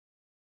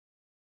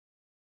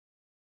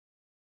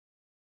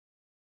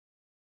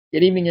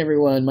Good evening,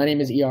 everyone. My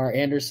name is E.R.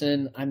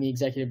 Anderson. I'm the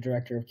executive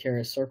director of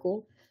Charis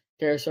Circle.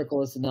 Charis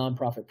Circle is the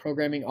nonprofit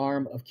programming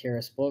arm of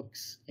Charis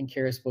Books, and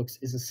Charis Books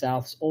is the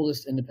South's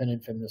oldest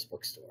independent feminist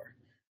bookstore.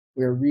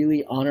 We're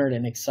really honored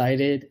and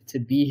excited to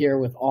be here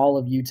with all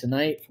of you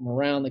tonight from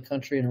around the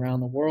country and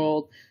around the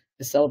world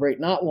to celebrate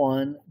not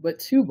one, but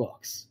two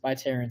books by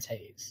Terrance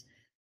Hayes.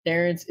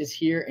 Terrance is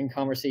here in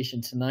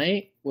conversation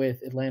tonight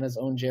with Atlanta's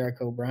own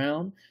Jericho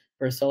Brown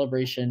for a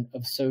celebration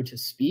of So to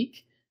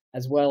Speak,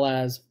 as well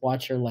as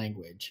Watch Your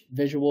Language,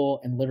 visual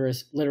and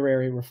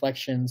literary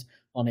reflections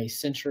on a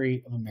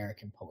century of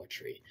American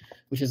poetry,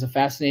 which is a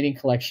fascinating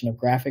collection of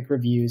graphic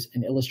reviews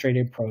and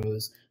illustrated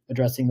prose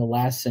addressing the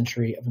last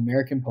century of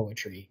American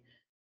poetry.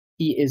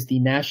 He is the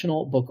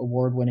National Book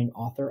Award-winning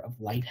author of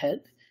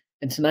Lighthead,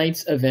 and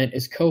tonight's event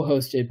is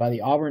co-hosted by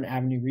the Auburn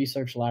Avenue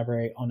Research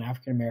Library on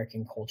African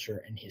American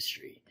culture and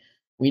history.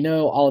 We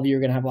know all of you are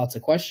going to have lots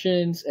of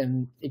questions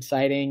and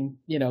exciting,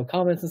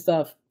 comments and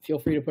stuff. Feel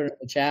free to put it in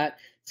the chat.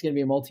 It's going to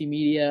be a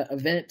multimedia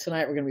event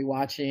tonight. We're going to be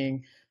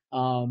watching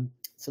some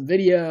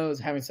videos,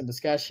 having some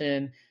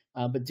discussion,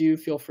 but do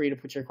feel free to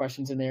put your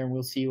questions in there and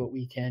we'll see what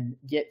we can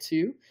get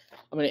to.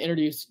 I'm going to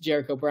introduce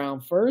Jericho Brown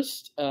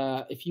first.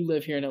 If you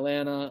live here in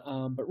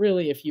Atlanta, but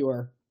really if you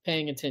are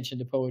paying attention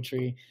to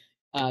poetry,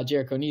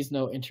 Jericho needs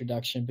no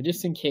introduction, but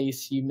just in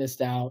case you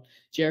missed out,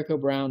 Jericho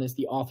Brown is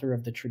the author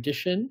of The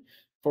Tradition,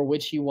 for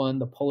which he won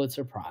the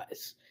Pulitzer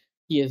Prize.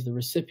 He is the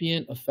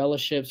recipient of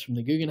fellowships from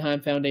the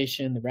Guggenheim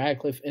Foundation, the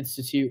Radcliffe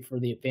Institute for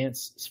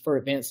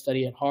Advanced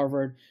Study at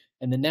Harvard,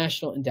 and the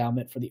National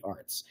Endowment for the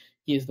Arts.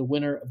 He is the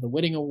winner of the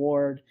Whitting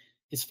Award.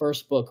 His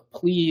first book,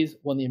 Please,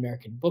 won the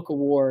American Book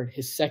Award.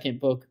 His second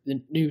book,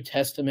 The New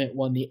Testament,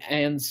 won the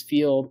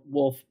Ansfield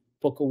Wolf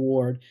Book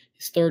Award.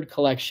 His third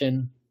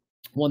collection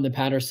won the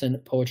Patterson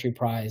Poetry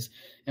Prize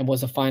and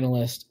was a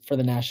finalist for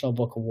the National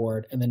Book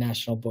Award and the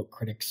National Book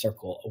Critics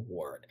Circle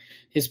Award.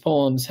 His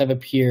poems have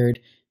appeared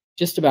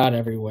just about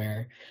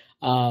everywhere,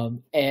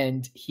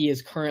 and he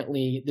is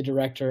currently the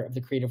director of the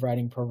Creative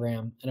Writing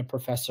Program and a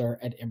professor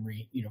at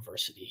Emory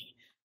University.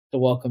 So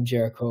welcome,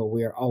 Jericho.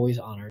 We are always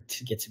honored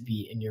to get to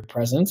be in your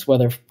presence,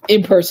 whether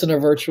in person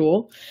or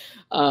virtual.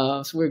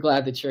 So we're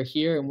glad that you're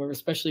here, and we're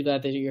especially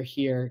glad that you're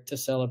here to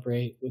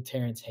celebrate with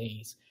Terrance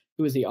Hayes,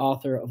 who is the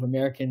author of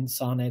American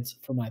Sonnets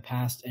for My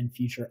Past and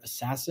Future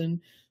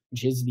Assassin,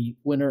 which is the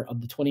winner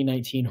of the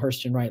 2019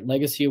 Hurston Wright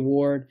Legacy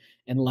Award,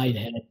 and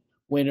Lighthead,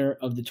 winner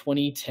of the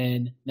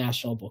 2010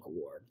 National Book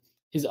Award.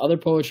 His other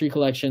poetry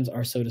collections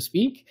are So to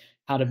Speak,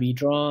 How to Be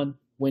Drawn,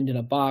 Wind in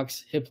a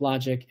Box, Hip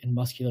Logic, and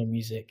Muscular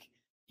Music.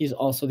 He's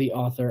also the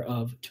author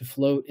of To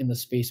Float in the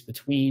Space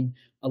Between,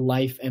 A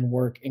Life and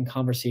Work in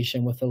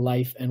Conversation with the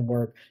Life and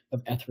Work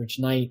of Etheridge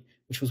Knight,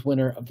 which was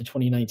winner of the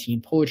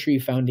 2019 Poetry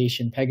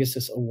Foundation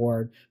Pegasus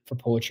Award for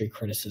Poetry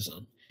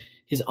Criticism.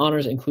 His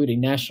honors include a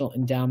National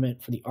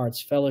Endowment for the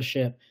Arts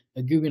Fellowship,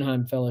 a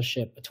Guggenheim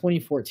Fellowship, a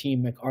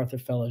 2014 MacArthur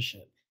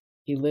Fellowship.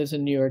 He lives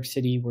in New York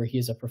City, where he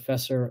is a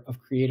professor of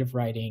creative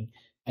writing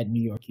at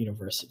New York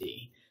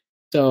University.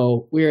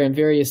 So we're in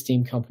very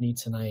esteemed company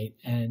tonight,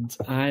 and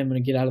I'm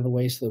going to get out of the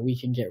way so that we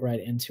can get right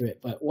into it.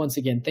 But once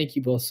again, thank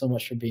you both so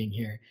much for being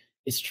here.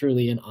 It's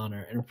truly an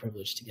honor and a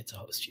privilege to get to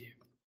host you.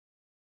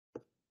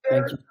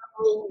 Thank you.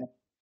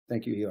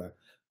 Thank you, E.R.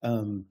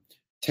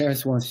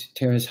 Terrance wants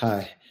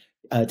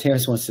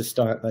to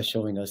start by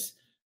showing us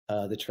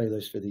the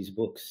trailers for these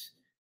books.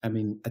 I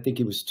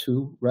think it was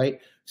 2, right?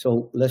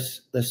 So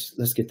let's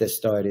get that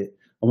started.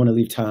 I want to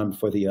leave time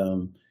for the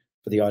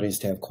audience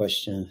to have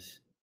questions.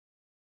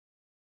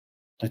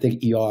 I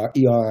think ER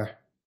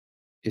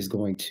is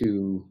going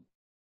to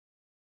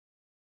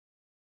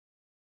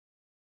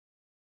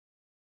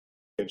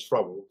in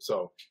trouble,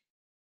 so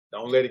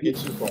don't let it get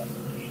too far.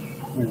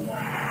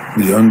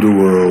 The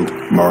Underworld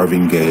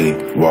Marvin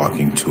Gaye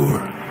Walking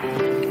Tour.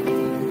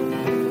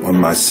 On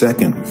my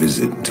second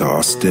visit to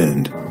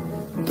Ostend,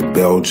 the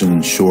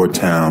Belgian shore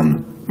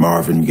town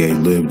Marvin Gaye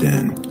lived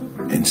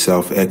in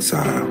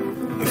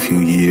self-exile a few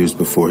years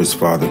before his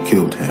father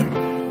killed him,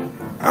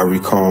 I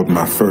recalled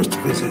my first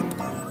visit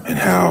and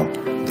how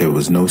there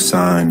was no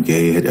sign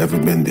Gaye had ever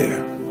been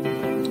there.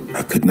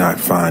 I could not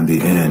find the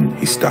inn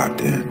he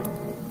stopped in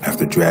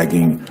after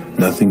dragging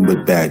nothing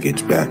but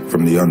baggage back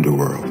from the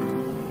underworld.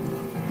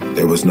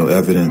 There was no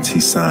evidence he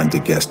signed the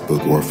guest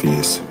book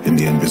Orpheus in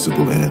the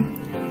Invisible Inn.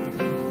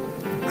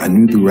 I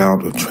knew the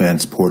route of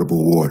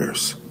transportable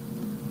waters.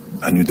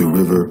 I knew the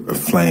river of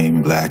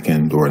flame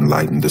blackened or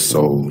enlightened the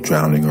soul,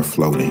 drowning or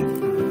floating.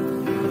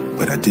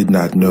 But I did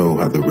not know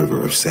how the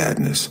river of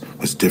sadness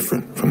was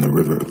different from the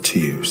river of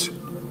tears.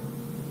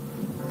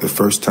 The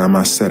first time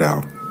I set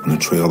out on the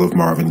trail of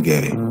Marvin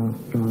Gaye,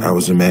 I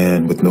was a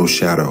man with no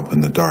shadow in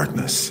the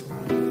darkness.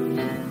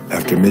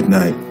 After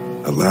midnight,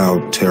 a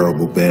loud,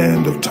 terrible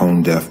band of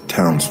tone-deaf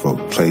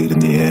townsfolk played in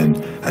the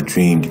inn I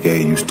dreamed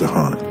Gaye used to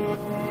haunt.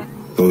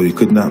 Though he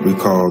could not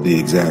recall the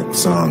exact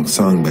song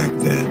sung back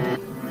then,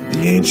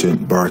 the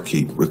ancient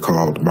barkeep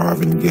recalled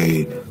Marvin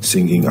Gaye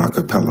singing a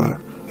cappella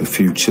a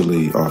few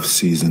chilly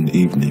off-season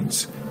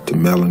evenings to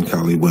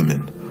melancholy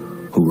women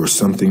who were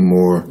something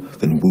more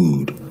than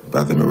wooed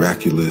by the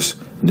miraculous,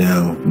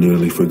 now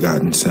nearly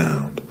forgotten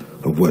sound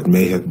of what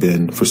may have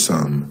been, for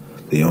some,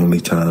 the only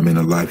time in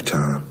a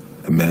lifetime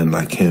a man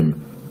like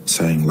him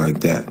sang like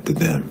that to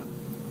them.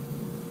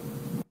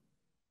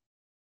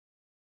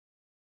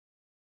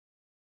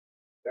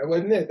 That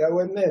wasn't it. That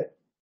wasn't it.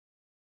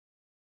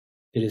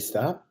 Did it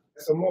stop?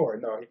 Some more.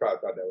 No, he probably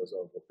thought that was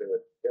over.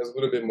 There's a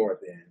little bit more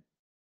at the end.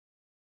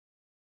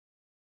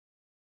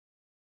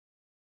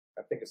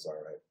 I think it's all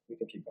right. We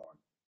can keep on.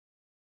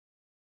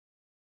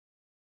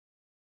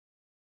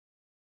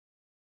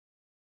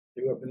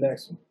 Do up the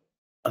next one.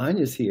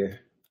 Anya's here.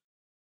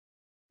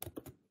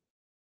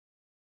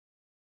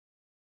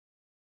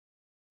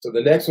 So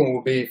the next one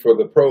will be for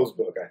the prose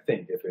book, I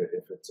think, if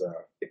it's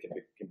it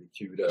can be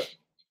queued up.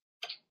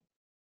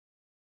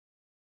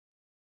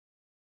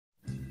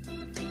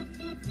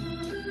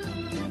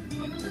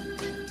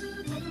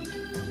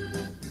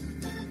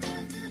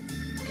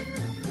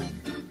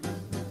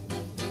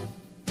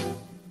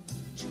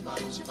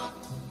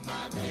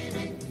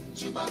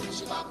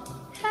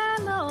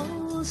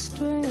 Hello,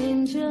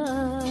 stranger.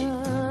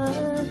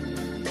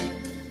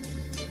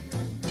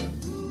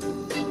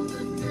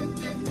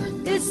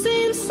 It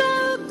seems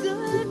so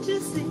good to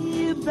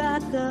see you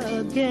back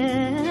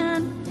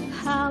again.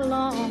 How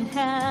long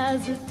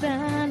has it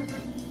been?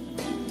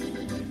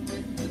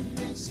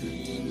 It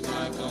seems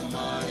like a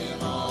mighty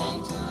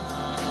long time.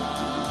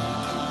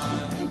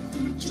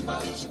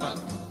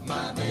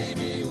 My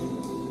baby,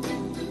 ooh.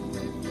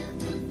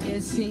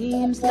 It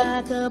seems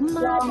like a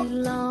mighty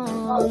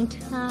long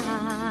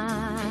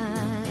time.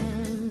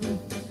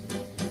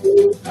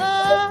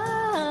 Oh,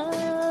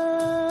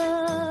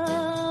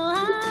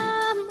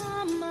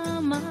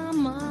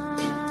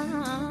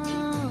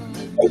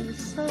 I'm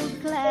so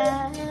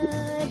glad.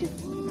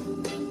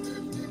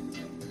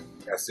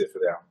 That's it for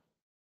that one.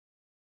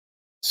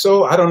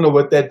 So I don't know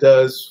what that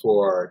does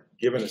for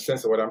giving a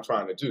sense of what I'm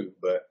trying to do,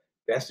 but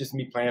that's just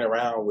me playing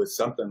around with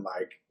something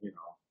like,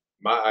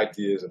 my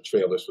ideas of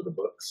trailers for the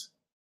books.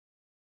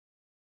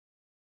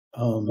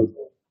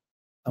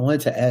 I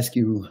wanted to ask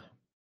you,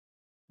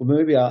 well,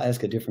 maybe I'll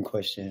ask a different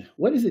question.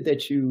 What is it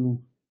that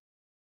you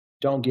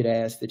don't get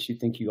asked that you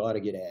think you ought to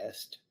get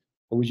asked?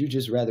 Or would you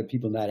just rather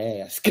people not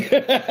ask?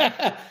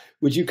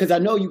 Would you, because I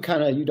know you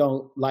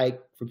don't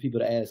like for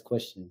people to ask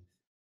questions.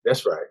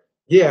 That's right.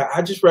 Yeah,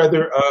 I just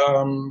rather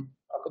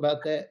talk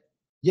about that.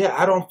 Yeah,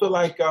 I don't feel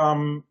like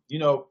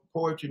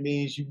poetry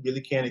means you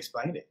really can't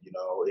explain it.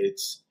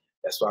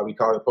 That's why we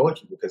call it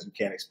poetry, because we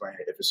can't explain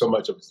it. If it's so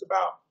much of it's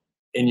about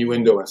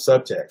innuendo and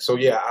subtext. So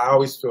yeah, I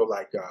always feel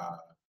like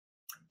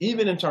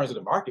even in terms of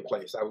the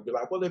marketplace, I would be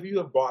like, well, if you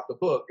have bought the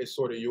book, it's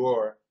sort of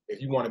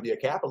if you want to be a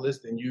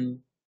capitalist, then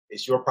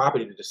it's your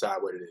property to decide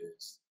what it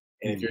is.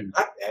 And if you're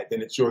not that,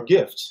 then it's your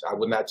gift. I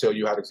would not tell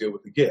you how to deal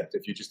with the gift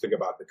if you just think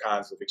about the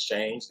kinds of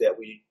exchange that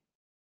we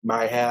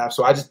might have.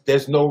 So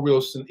there's no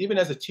real, even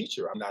as a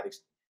teacher, I'm not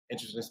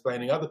interested in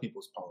explaining other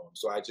people's poems.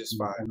 So I just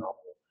find the whole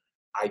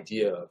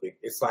idea of it.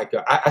 It's like,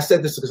 I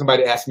said this because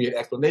somebody asked me an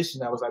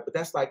explanation. I was like, but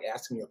that's like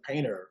asking a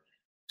painter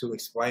to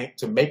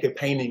make a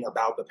painting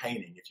about the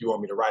painting. If you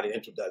want me to write an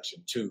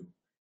introduction to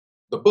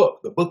the book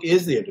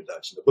is the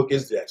introduction. The book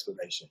is the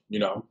explanation,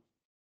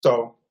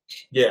 So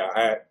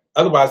yeah,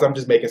 otherwise I'm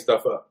just making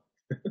stuff up.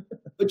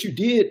 But you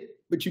did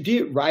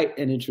write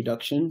an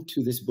introduction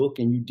to this book,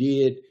 and you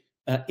did,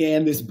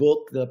 and this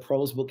book, the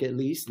prose book at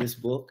least, this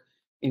book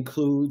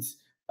includes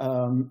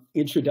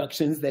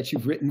introductions that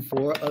you've written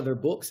for other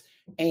books,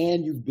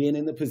 and you've been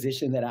in the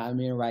position that I'm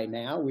in right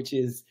now, which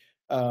is,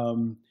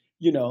 I'm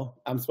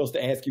supposed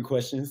to ask you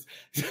questions.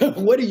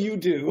 What do you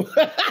do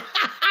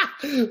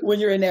when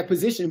you're in that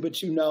position,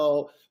 but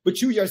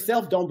you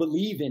yourself don't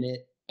believe in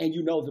it, and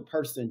the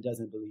person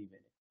doesn't believe in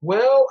it?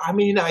 Well, I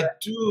mean, I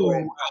do.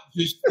 I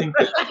just think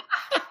that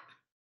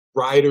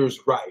writers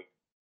write.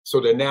 So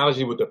the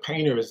analogy with the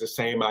painter is the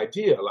same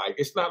idea. Like,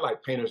 it's not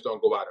like painters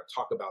don't go out and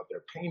talk about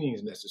their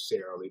paintings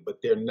necessarily,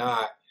 but they're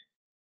not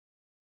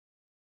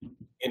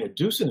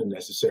introducing them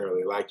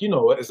necessarily. Like,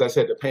 as I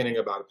said, the painting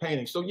about a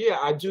painting. So yeah,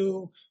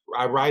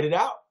 I write it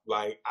out.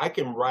 Like, I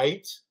can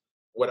write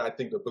what I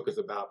think the book is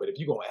about, but if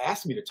you're going to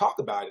ask me to talk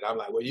about it, I'm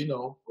like,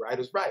 well,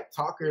 writers write,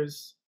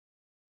 talkers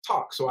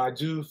talk. So I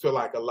do feel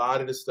like a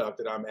lot of the stuff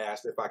that I'm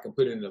asked, if I can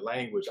put it into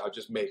language, I'll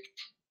just make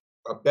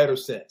a better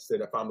sense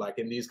than if I'm like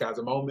in these kinds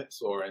of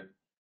moments or in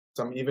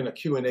even a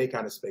Q&A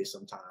kind of space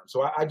sometimes.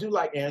 So I do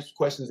like answer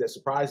questions that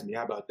surprise me.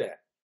 How about that?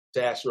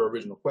 To ask your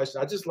original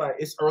question. I just like,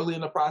 it's early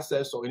in the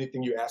process, so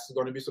anything you ask is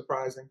going to be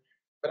surprising.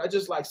 But I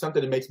just like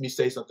something that makes me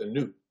say something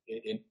new.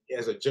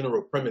 As a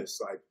general premise,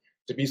 like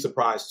to be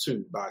surprised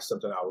too by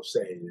something I will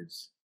say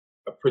is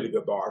a pretty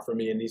good bar for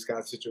me in these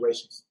kinds of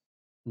situations.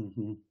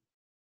 Mm-hmm.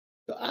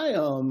 So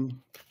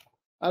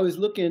I was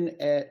looking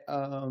at,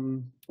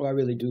 I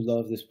really do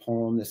love this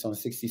poem that's on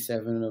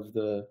 67 of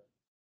the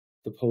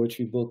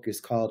poetry book. It's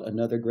called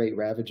Another Great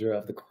Ravager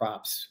of the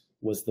Crops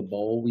Was the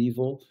Boll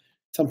Weevil.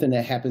 Something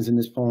that happens in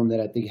this poem that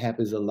I think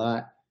happens a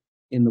lot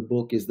in the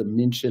book is the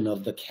mention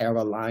of the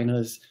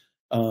Carolinas,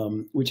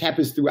 which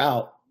happens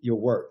throughout your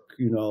work.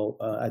 You know,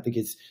 I think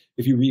it's,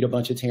 if you read a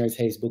bunch of Terrance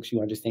Hayes books,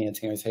 you understand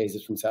Terrance Hayes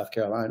is from South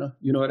Carolina.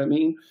 You know what I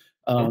mean?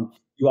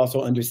 You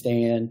also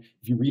understand,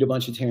 if you read a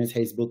bunch of Terrance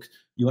Hayes books,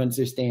 you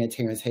understand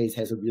Terrance Hayes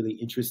has a really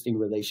interesting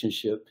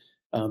relationship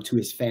to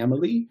his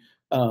family,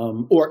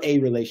 or a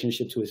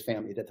relationship to his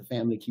family, that the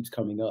family keeps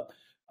coming up.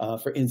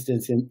 For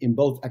instance, in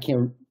both, I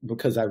can't,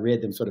 because I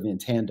read them sort of in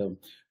tandem,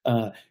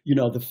 you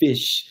know, the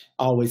fish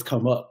always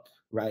come up,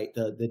 right?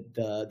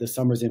 The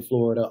summers in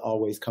Florida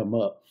always come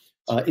up.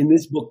 In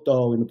this book,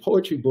 though, in the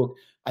poetry book,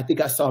 I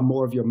think I saw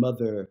more of your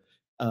mother,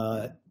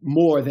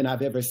 more than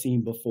I've ever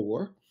seen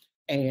before.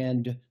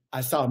 And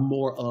I saw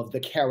more of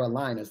the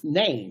Carolinas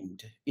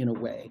named in a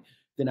way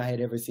than I had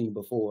ever seen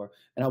before.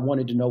 And I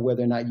wanted to know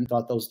whether or not you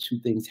thought those two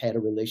things had a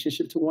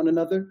relationship to one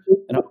another.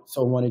 And I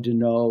also wanted to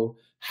know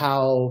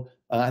how,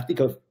 I think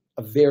of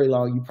a very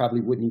long, you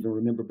probably wouldn't even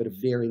remember, but a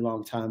very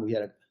long time we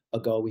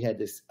had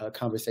this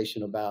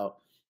conversation about,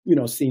 you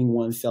know, seeing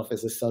oneself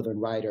as a Southern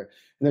writer.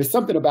 And there's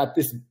something about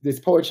this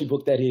poetry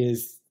book that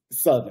is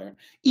Southern.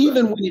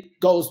 Even when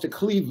it goes to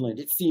Cleveland,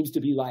 it seems to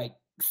be like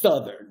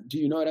Southern. Do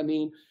you know what I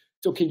mean?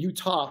 So can you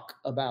talk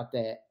about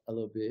that a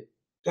little bit?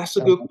 That's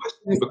a good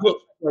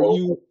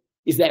question.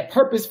 Is that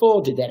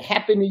purposeful? Did that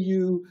happen to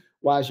you?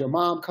 Why is your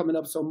mom coming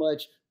up so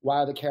much? Why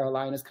are the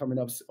Carolinas coming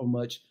up so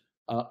much?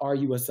 Are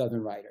you a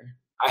Southern writer?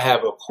 I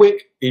have a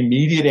quick,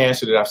 immediate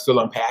answer that I'm still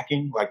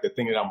unpacking, like the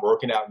thing that I'm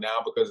working out now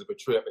because of a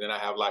trip. And then I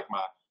have like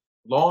my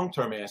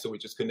long-term answer,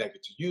 which is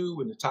connected to you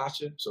and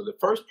Natasha. So the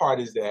first part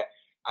is that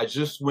I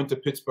just went to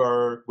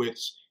Pittsburgh,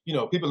 which, you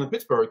know, people in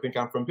Pittsburgh think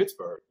I'm from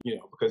Pittsburgh, you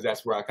know, because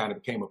that's where I kind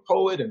of became a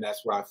poet and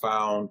that's where I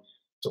found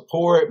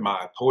support.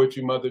 My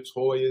poetry mother,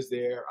 Toy, is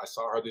there. I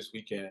saw her this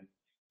weekend.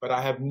 But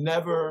I have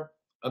never,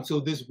 until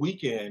this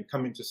weekend,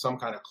 come into some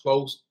kind of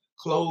close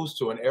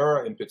to an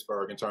era in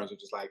Pittsburgh in terms of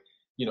just like,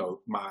 you know,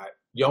 my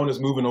Yona's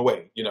moving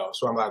away, you know.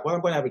 So I'm like, well,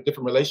 I'm going to have a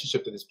different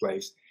relationship to this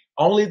place.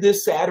 Only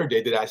this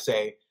Saturday did I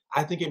say,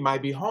 I think it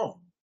might be home,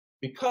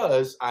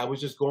 because I was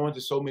just going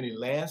to so many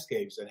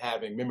landscapes and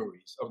having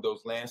memories of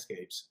those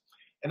landscapes.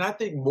 And I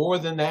think more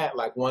than that,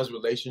 like one's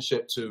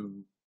relationship to,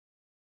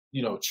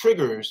 you know,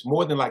 triggers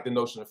more than like the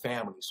notion of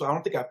family. So I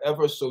don't think I've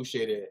ever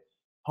associated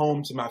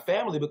home to my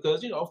family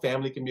because, you know,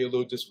 family can be a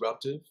little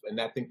disruptive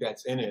and I think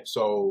that's in it.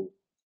 So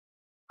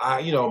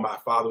you know, my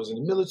father was in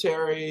the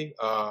military.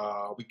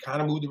 We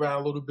kind of moved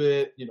around a little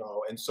bit, you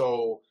know, and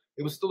so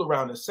it was still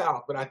around the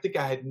South, but I think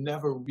I had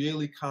never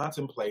really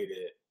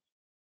contemplated,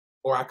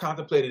 or I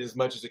contemplated as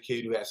much as a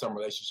kid who had some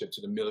relationship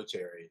to the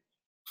military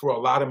for a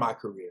lot of my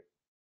career.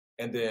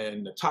 And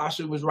then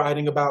Natasha was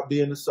writing about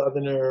being a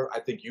Southerner.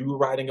 I think you were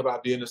writing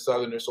about being a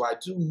Southerner. So I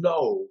do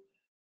know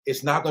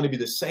it's not going to be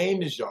the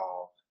same as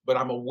y'all, but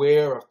I'm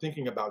aware of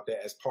thinking about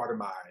that as part of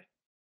my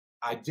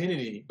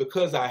identity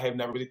because I have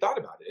never really thought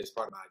about it as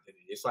part of my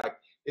identity. It's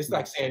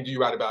like saying, do you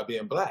write about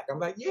being Black? I'm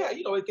like, yeah,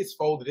 you know, it gets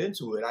folded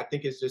into it. I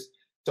think it's just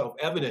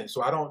self-evident.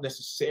 So I don't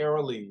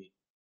necessarily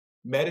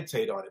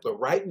meditate on it. But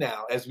right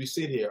now, as we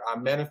sit here,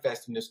 I'm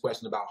manifesting this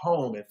question about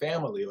home and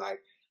family. Like,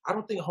 I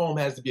don't think home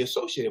has to be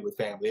associated with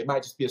family. It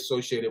might just be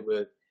associated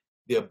with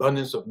the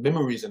abundance of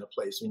memories in a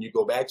place when you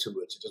go back to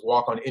it. To just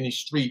walk on any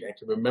street and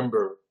can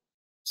remember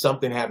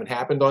something having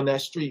happened on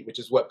that street, which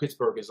is what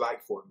Pittsburgh is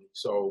like for me.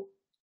 So,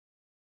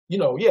 you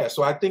know, yeah,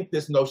 so I think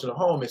this notion of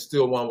home is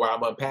still one where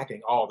I'm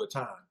unpacking all the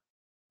time.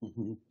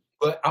 Mm-hmm.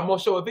 But I'm going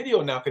to show a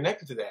video now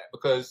connected to that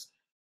because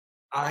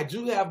I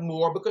do have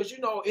more, because, you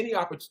know, any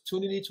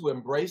opportunity to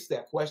embrace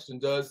that question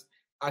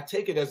I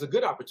take it as a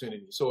good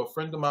opportunity. So a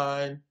friend of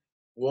mine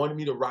wanted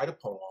me to write a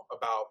poem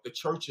about the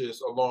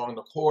churches along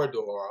the corridor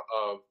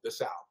of the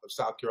South, of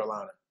South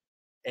Carolina.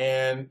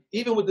 And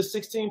even with the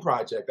 16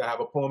 Project, I have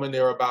a poem in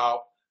there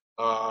about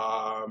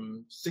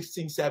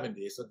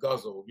 1670. It's a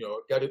guzzle, you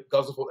know,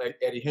 guzzle for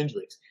Eddie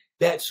Hendricks.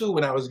 That too,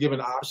 when I was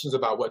given options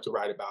about what to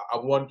write about, I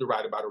wanted to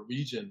write about a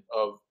region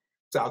of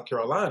South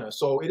Carolina.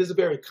 So it is a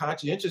very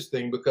conscientious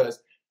thing because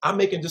I'm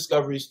making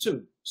discoveries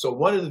too. So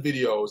one of the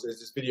videos is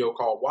this video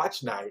called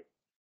Watch Night,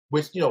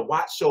 which, you know,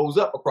 watch shows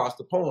up across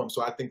the poem.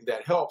 So I think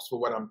that helps for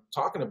what I'm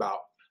talking about.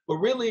 But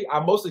really,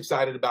 I'm most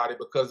excited about it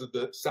because of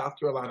the South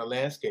Carolina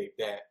landscape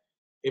that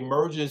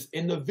emerges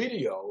in the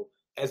video,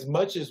 as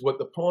much as what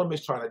the poem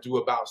is trying to do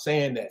about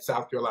saying that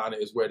South Carolina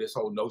is where this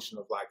whole notion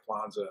of like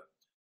Kwanzaa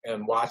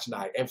and Watch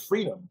Night and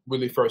freedom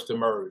really first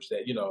emerged.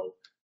 That, you know,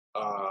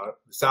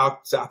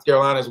 South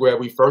Carolina is where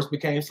we first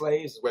became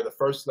slaves, is where the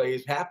first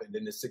slaves happened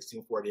in the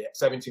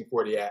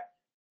 1740 Act.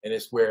 And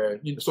it's where,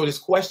 you know, so there's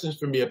questions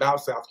for me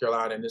about South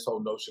Carolina and this whole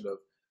notion of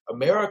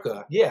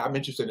America. Yeah, I'm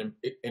interested in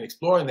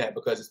exploring that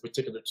because it's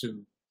particular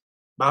to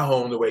my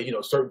home, the way, you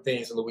know, certain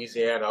things in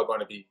Louisiana are going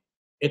to be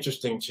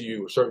interesting to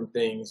you, certain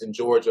things in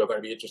Georgia are going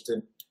to be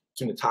interesting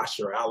to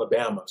Natasha or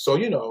Alabama. So,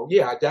 you know,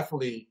 yeah, I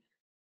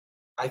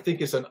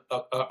think it's an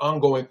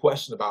ongoing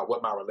question about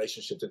what my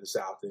relationship to the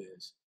South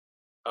is.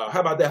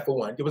 How about that for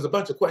one? There was a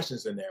bunch of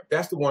questions in there.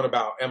 That's the one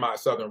about, am I a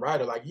Southern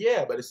writer? Like,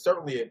 yeah, but it's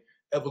certainly an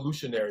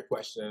evolutionary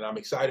question, and I'm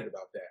excited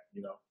about that,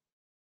 you know.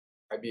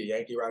 Might be a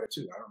Yankee writer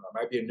too. I don't know.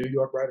 Might be a New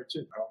York writer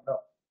too. I don't know.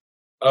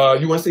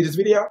 You want to see this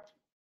video?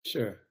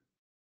 Sure.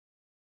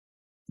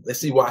 Let's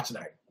see Watch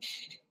Night.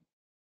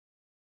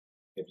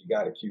 If you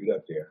got it queued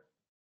up there.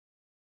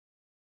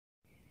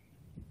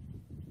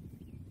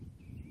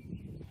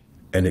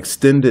 An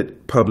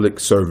extended public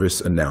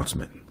service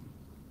announcement.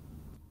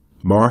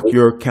 Mark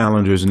your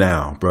calendars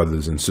now,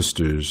 brothers and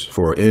sisters,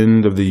 for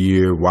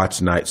end-of-the-year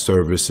watch night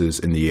services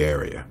in the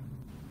area.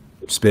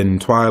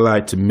 Spend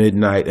twilight to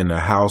midnight in a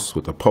house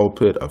with a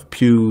pulpit of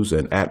pews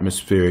and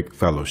atmospheric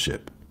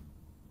fellowship.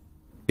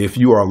 If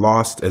you are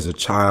lost as a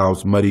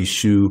child's muddy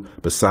shoe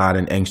beside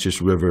an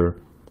anxious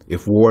river,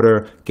 if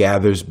water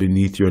gathers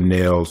beneath your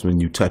nails when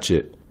you touch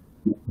it,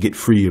 get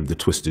free of the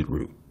twisted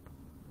root.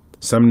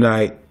 Some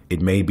night,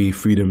 it may be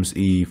Freedom's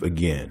Eve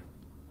again.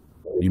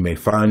 You may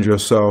find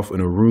yourself in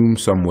a room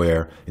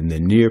somewhere in the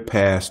near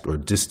past or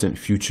distant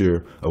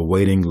future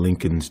awaiting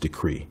Lincoln's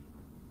decree.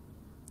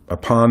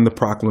 Upon the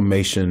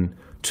proclamation,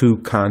 two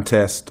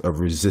contests of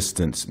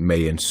resistance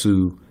may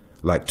ensue,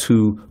 like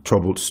two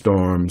troubled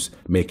storms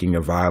making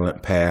a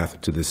violent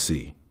path to the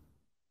sea.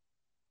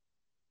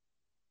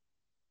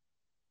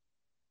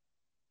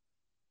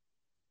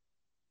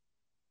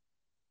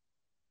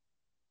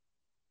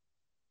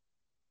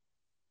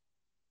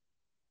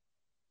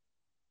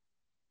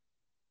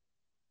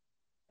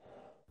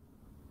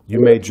 You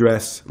may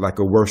dress like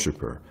a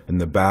worshiper in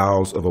the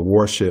bows of a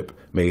warship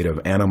made of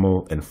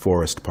animal and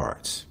forest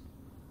parts.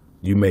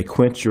 You may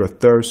quench your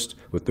thirst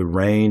with the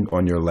rain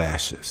on your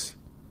lashes.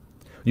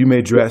 You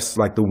may dress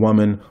like the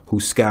woman who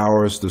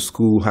scours the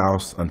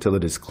schoolhouse until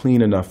it is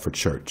clean enough for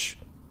church.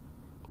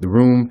 The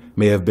room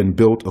may have been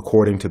built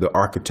according to the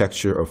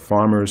architecture of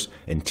farmers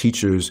and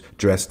teachers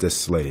dressed as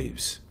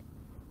slaves.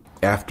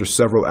 After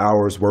several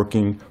hours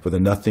working for the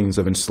nothings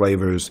of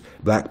enslavers,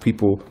 black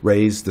people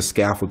raised the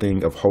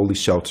scaffolding of holy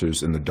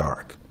shelters in the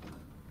dark.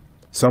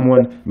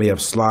 Someone may have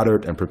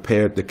slaughtered and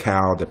prepared the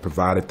cow that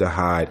provided the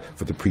hide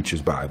for the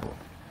preacher's Bible.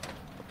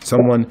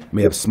 Someone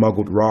may have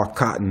smuggled raw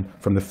cotton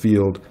from the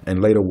field and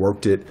later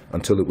worked it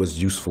until it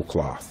was useful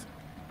cloth.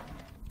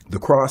 The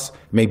cross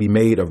may be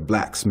made of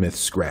blacksmith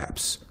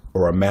scraps,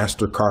 or a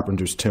master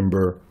carpenter's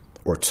timber,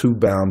 or two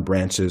bound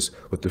branches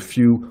with a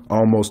few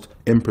almost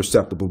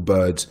imperceptible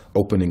buds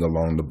opening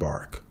along the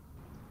bark.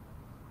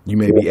 You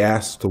may be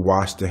asked to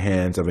wash the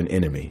hands of an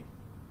enemy.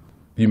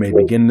 You may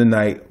begin the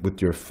night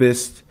with your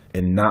fist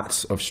in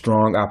knots of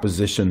strong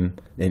opposition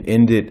and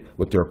end it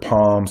with your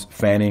palms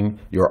fanning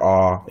your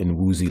awe in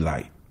woozy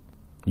light.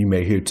 You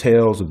may hear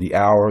tales of the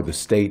hour the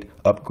state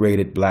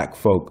upgraded black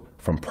folk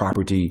from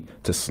property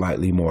to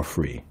slightly more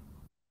free.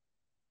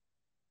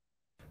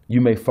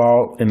 You may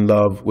fall in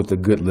love with a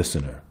good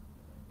listener.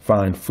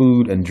 Find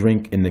food and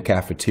drink in the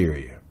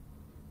cafeteria.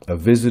 A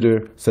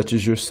visitor such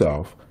as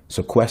yourself,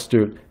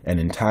 sequestered an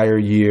entire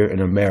year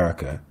in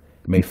America,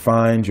 may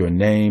find your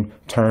name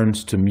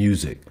turns to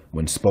music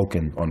when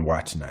spoken on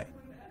watch night.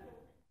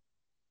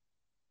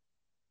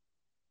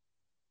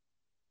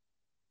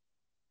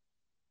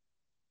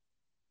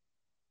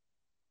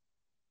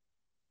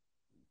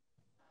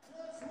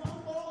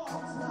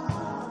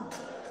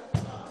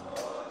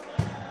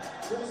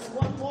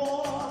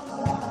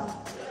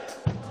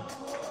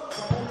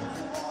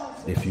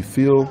 If you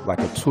feel like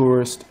a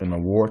tourist in a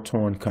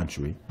war-torn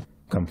country,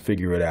 come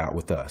figure it out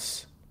with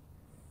us.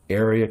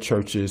 Area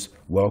churches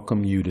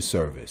welcome you to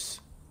service.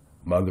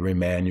 Mother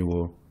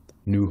Emanuel,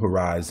 New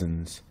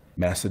Horizons,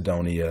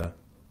 Macedonia,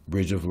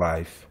 Bridge of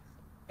Life,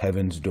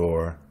 Heaven's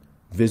Door.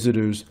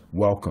 Visitors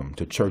welcome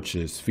to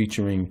churches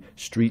featuring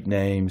street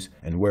names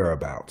and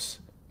whereabouts,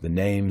 the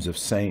names of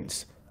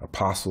saints,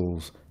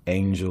 apostles,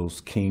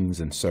 angels, kings,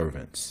 and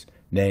servants,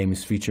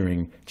 names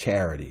featuring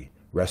charity,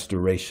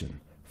 restoration,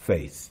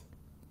 faith.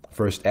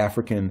 First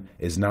African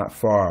is not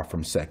far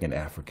from Second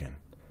African.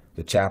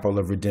 The Chapel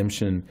of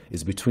Redemption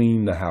is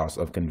between the House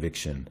of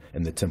Conviction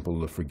and the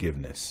Temple of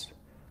Forgiveness.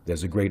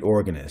 There's a great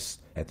organist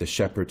at the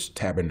Shepherd's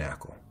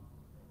Tabernacle.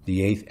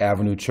 The 8th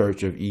Avenue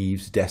Church of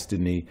Eve's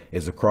Destiny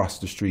is across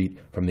the street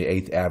from the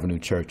 8th Avenue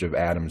Church of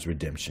Adam's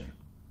Redemption.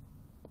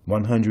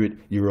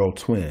 100-year-old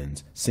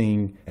twins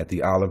sing at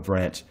the Olive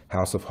Branch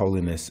House of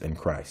Holiness in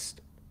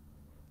Christ.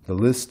 The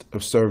list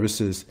of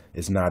services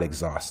is not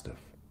exhaustive.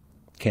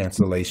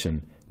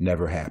 Cancellation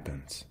never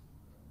happens.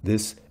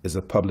 This is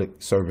a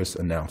public service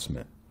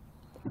announcement.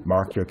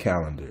 Mark your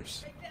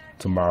calendars.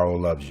 Tomorrow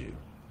loves you.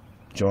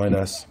 Join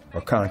us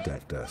or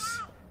contact us,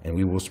 and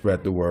we will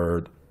spread the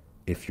word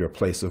if your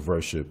place of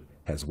worship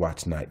has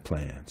watch night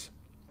plans.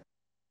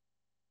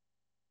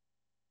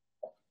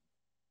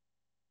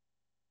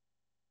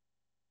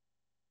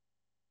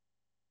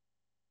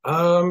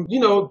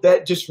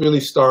 That just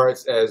really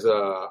starts as an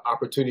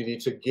opportunity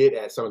to get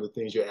at some of the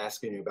things you're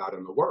asking about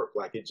in the work.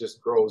 Like, it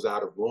just grows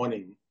out of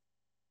wanting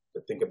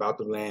to think about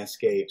the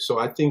landscape. So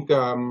I think,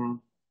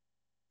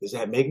 does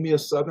that make me a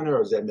Southerner,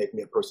 or does that make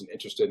me a person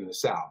interested in the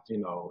South?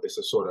 It's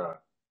a sort of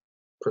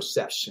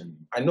perception.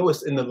 I know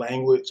it's in the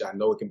language. I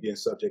know it can be in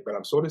subject, but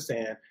I'm sort of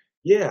saying,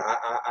 yeah,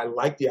 I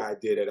like the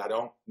idea that I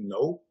don't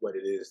know what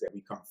it is that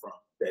we come from,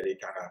 that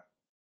it kind of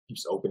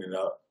keeps opening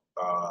up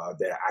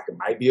that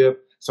might be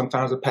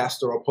sometimes a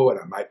pastoral poet.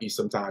 I might be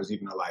sometimes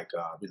even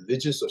a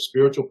religious or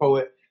spiritual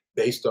poet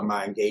based on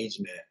my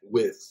engagement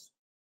with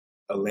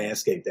a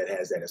landscape that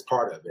has that as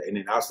part of it. And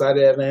then outside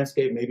of that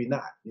landscape, maybe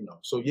not,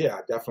 So yeah,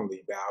 I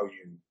definitely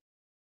value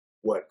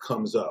what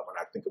comes up when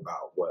I think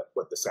about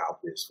what the South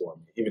is for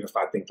me, even if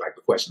I think like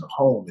the question of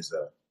home is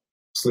a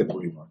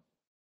slippery one.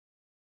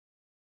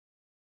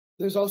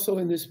 There's also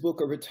in this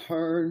book a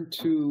return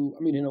to,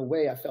 in a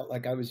way, I felt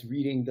like I was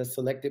reading the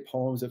selected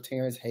poems of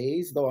Terrance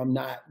Hayes, though I'm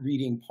not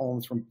reading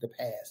poems from the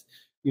past.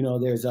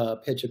 There's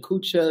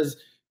Pechacuchas,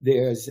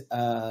 there's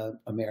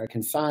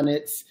American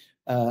sonnets,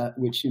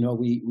 which,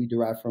 we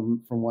derive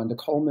from Wanda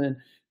Coleman.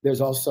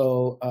 There's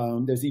also,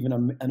 there's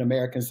even an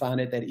American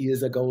sonnet that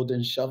is a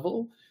golden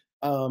shovel.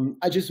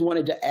 I just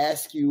wanted to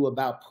ask you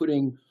about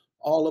putting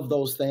all of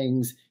those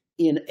things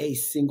in a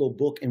single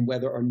book and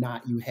whether or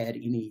not you had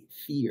any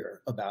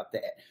fear about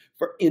that.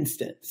 For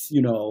instance,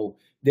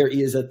 there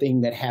is a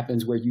thing that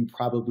happens where you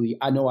probably,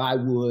 I know I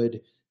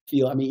would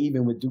feel,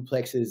 even with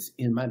duplexes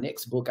in my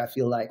next book, I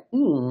feel like,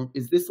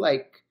 is this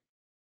like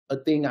a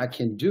thing I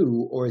can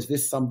do? Or is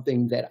this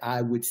something that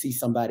I would see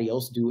somebody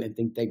else do and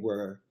think they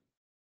were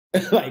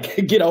like,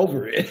 get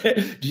over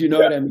it? Do you know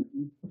what I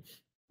mean?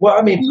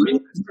 Well,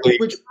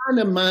 we're trying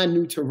to mine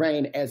new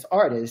terrain as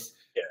artists.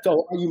 Yeah.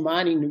 So are you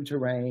mining new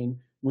terrain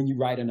when you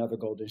write another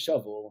golden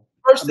shovel?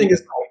 First thing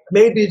is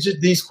maybe just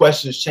these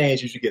questions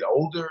change as you get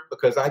older,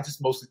 because I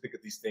just mostly think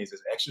of these things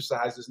as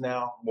exercises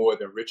now more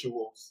than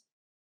rituals.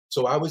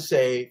 So I would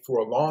say for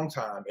a long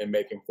time in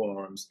making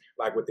forms,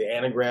 like with the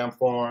anagram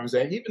forms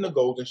and even the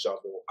golden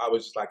shovel, I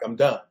was just like, I'm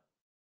done.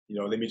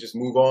 Let me just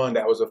move on.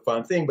 That was a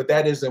fun thing. But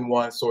that isn't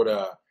one sort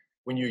of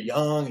when you're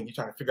young and you're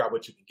trying to figure out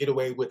what you can get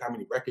away with, how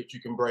many records you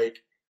can break.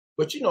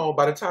 But,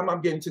 by the time I'm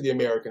getting to the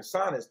American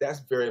sonnets, that's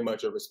very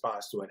much a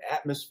response to an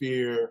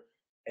atmosphere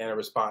and a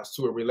response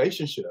to a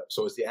relationship.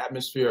 So it's the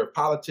atmosphere of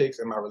politics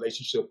and my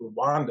relationship with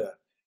Wanda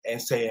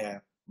and saying,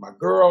 my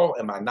girl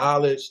and my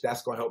knowledge,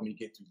 that's going to help me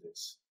get through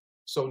this.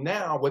 So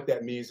now what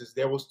that means is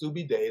there will still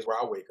be days where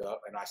I wake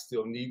up and I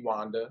still need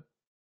Wanda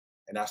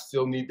and I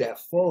still need that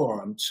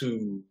form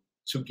to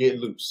get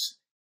loose.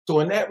 So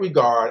in that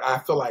regard, I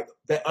feel like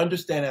that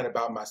understand that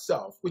about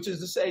myself, which is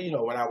to say,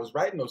 when I was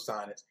writing those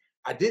sonnets,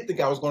 I did think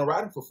I was going to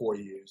write them for 4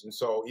 years. And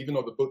so even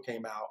though the book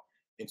came out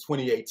in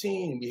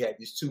 2018, we had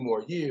these 2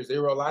 more years,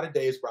 there were a lot of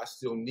days where I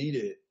still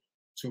needed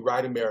to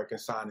write American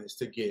sonnets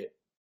to get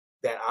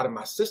that out of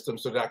my system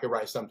so that I could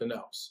write something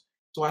else.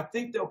 So I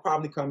think they'll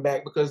probably come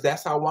back because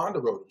that's how Wanda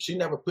wrote them. She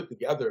never put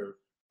together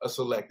a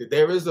selected.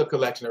 There is a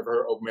collection of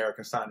her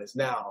American sonnets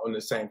now on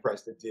the same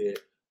press that did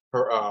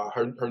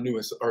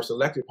her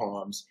selected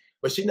poems,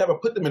 but she never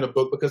put them in a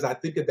book because I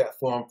think of that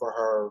form for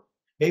her.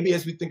 Maybe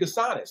as we think of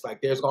sonnets,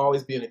 like there's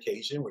always be an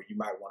occasion where you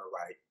might want to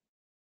write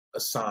a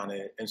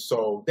sonnet, and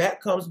so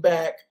that comes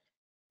back.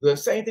 The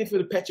same thing for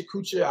the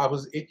Pechacucha. I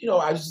was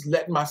just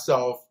letting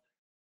myself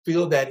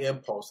feel that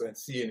impulse and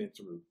seeing it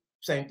through.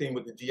 Same thing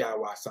with the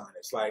DIY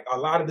sonnets. Like a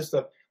lot of this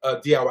stuff,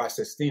 DIY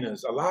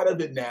sestinas, a lot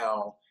of it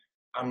now,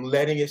 I'm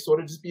letting it sort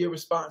of just be a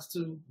response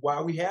to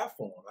why we have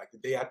form. Like the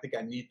day I think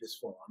I need this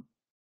form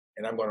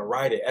and I'm going to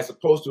write it, as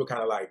opposed to a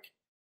kind of like,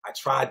 I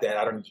tried that,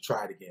 I don't need to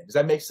try it again. Does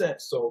that make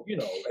sense? So,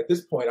 at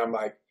this point, I'm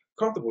like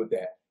comfortable with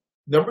that.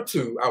 Number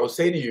 2, I will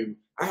say to you,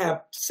 I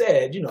have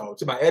said,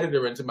 to my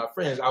editor and to my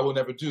friends, I will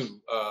never do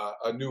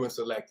a new and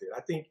selected. I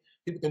think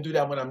people can do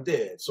that when I'm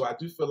dead. So I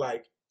do feel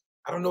like,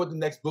 I don't know what the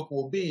next book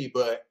will be,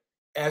 but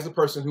as a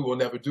person who will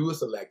never do a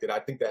selected, I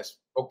think that's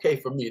okay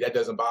for me. That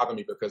doesn't bother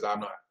me because I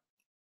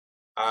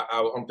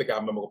don't think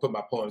I'm going to put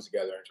my poems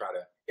together and try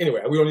to,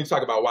 anyway, we don't need to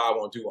talk about why I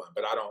won't do one,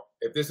 but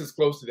if this is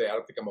close to that, I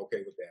don't think I'm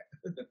okay with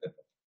that.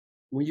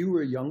 When you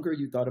were younger,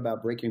 you thought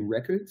about breaking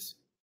records?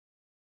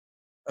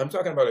 I'm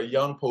talking about a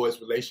young poet's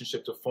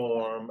relationship to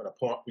form, and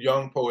a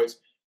young poet's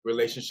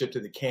relationship to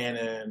the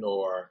canon,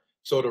 or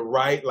so to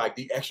write like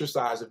the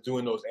exercise of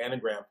doing those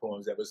anagram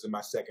poems that was in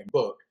my second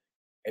book,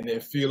 and then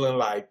feeling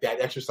like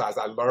that exercise,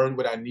 I learned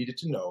what I needed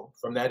to know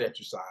from that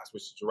exercise,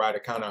 which is to write a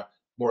kind of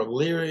more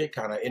lyric,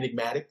 kind of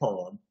enigmatic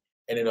poem,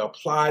 and then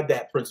apply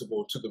that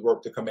principle to the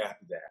work to come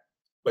after that,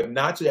 but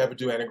not to ever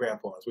do anagram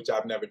poems, which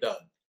I've never done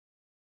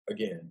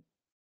again.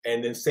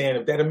 And then saying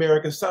if that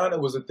American sonnet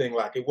was a thing,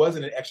 like it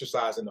wasn't an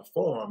exercise in the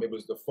form, it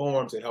was the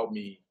form to help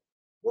me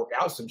work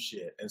out some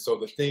shit. And so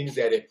the things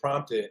that it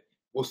prompted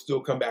will still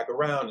come back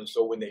around. And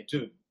so when they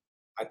do,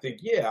 I think,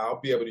 yeah, I'll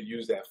be able to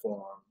use that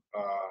form.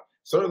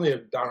 Certainly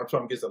if Donald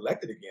Trump gets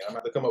elected again, I'm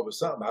going to have to come up with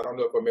something. I don't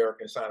know if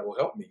American sonnet will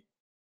help me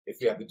if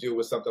we have to deal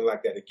with something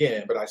like that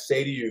again. But I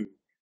say to you,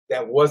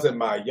 that wasn't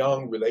my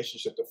young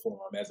relationship to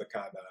form as a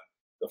kind of,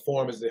 the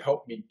form is to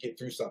help me get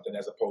through something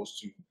as opposed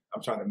to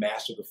I'm trying to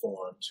master the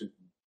form to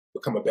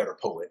become a better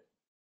poet.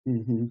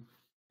 Mm-hmm.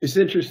 It's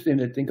interesting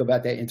to think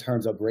about that in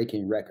terms of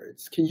breaking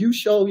records. Can you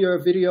show your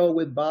video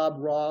with Bob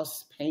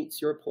Ross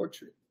paints your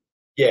portrait?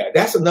 Yeah,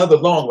 that's another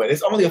long one.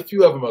 It's only a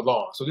few of them are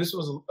long. So this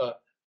was a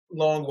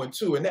long one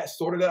too. And that's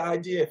sort of the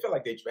idea. It felt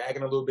like they're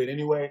dragging a little bit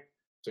anyway.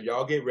 So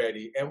y'all get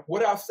ready. And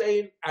what I'll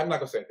say, I'm not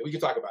going to say that. We can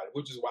talk about it.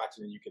 We'll just watch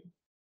it and you can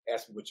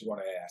ask me what you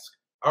want to ask.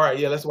 All right,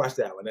 yeah, let's watch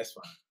that one. That's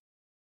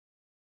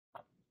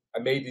fine. I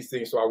made these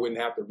things so I wouldn't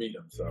have to read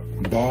them. So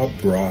Bob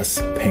Ross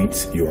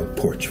paints your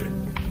portrait.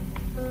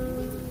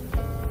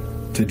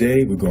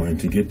 Today we're going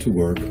to get to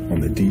work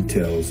on the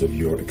details of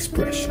your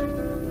expression.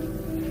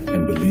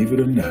 And believe it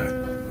or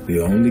not, the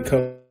only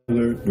color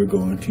we're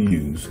going to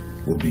use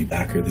will be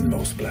blacker than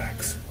most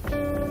blacks.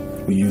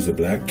 We use a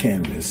black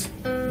canvas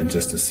and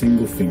just a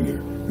single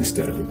finger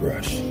instead of a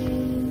brush.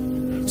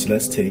 So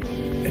let's take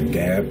and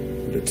dab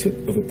the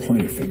tip of a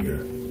pointer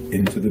finger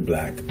into the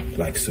black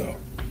like so.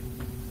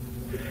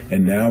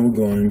 And now we're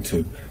going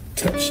to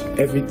touch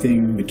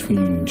everything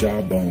between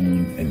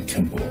jawbone and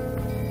temple,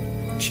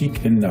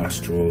 cheek and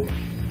nostril,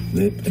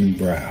 lip and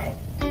brow,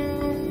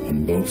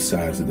 on both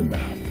sides of the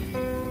mouth.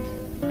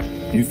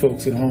 You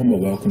folks at home are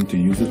welcome to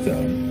use a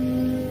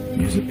thumb,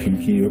 use a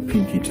pinky or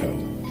pinky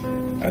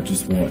toe. I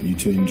just want you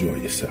to enjoy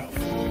yourself.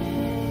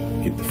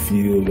 Get the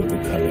feel of the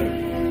color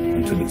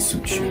until it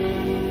suits you.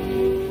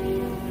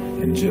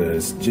 And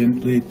just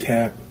gently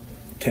tap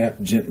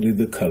gently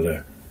the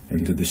color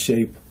into the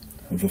shape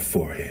of a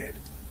forehead.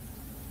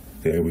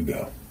 There we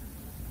go.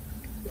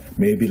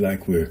 Maybe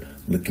like we're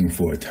looking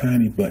for a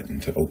tiny button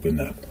to open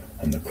up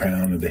on the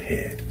crown of the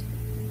head,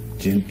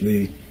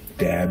 gently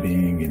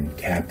dabbing and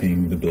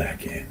tapping the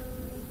black in.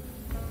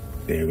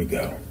 There we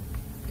go.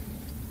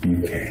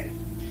 Okay.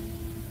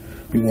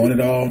 We want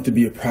it all to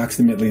be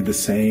approximately the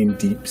same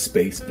deep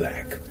space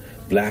black,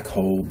 black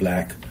hole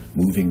black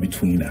moving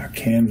between our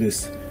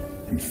canvas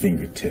and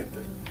fingertip.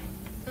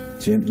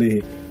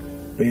 Gently,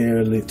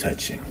 barely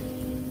touching,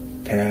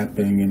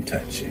 tapping and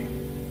touching,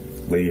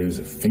 layers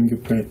of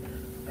fingerprint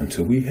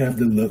until we have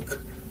the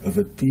look of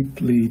a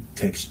deeply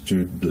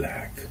textured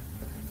black,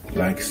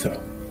 like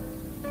so.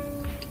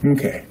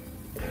 Okay,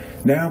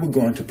 now we're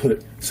going to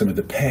put some of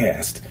the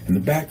past in the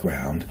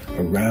background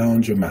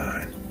around your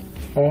mind,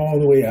 all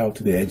the way out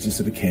to the edges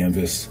of the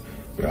canvas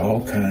where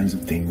all kinds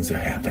of things are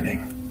happening.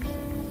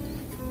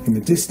 In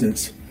the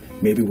distance,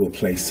 maybe we'll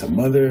place a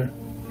mother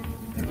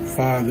and a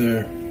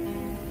father,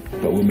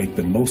 but we'll make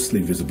them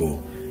mostly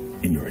visible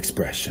in your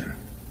expression.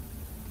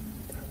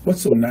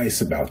 What's so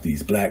nice about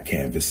these black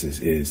canvases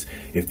is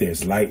if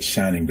there's light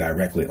shining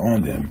directly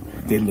on them,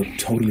 they look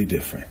totally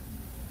different.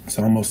 It's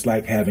almost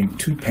like having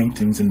two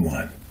paintings in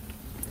one.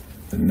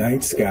 The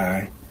night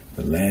sky,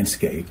 the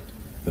landscape,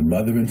 the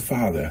mother and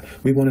father,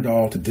 we want it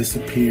all to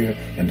disappear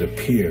and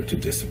appear to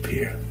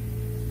disappear.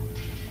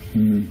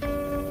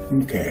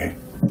 Okay.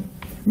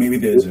 Maybe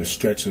there's a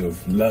stretch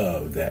of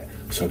love that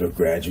sort of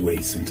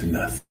graduates into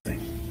nothing.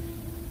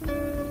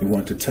 We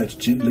want to touch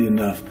gently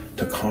enough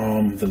to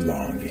calm the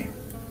longing,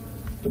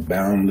 the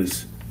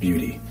boundless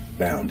beauty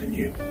bound in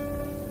you.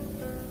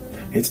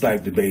 It's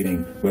like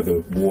debating whether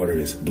water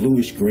is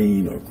bluish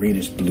green or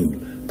greenish blue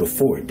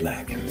before it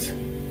blackens.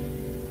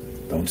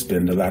 Don't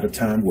spend a lot of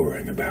time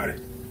worrying about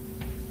it.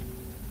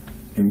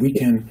 And we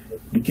can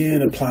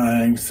begin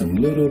applying some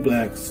little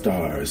black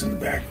stars in the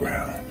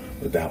background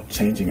without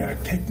changing our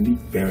technique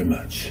very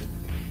much.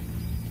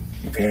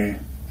 Okay?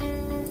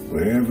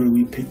 Wherever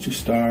we picture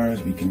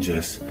stars, we can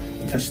just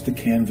touch the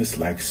canvas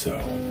like so.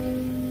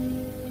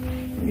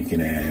 We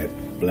can add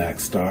black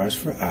stars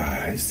for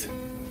eyes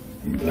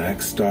and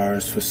black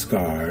stars for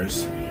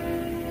scars.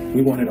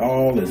 We want it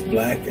all as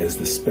black as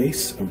the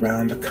space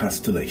around a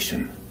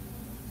constellation.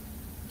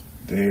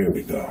 There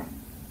we go.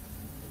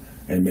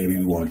 And maybe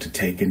we want to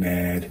take and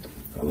add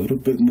a little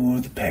bit more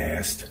of the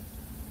past.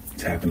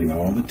 It's happening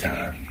all the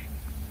time.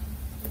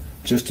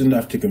 Just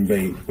enough to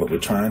convey what we're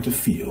trying to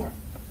feel,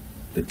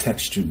 the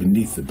texture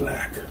beneath the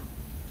black.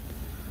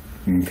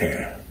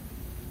 Okay.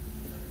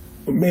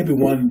 But maybe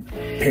one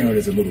parent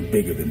is a little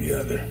bigger than the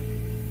other.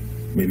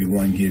 Maybe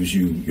one gives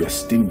you your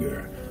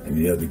stinger and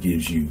the other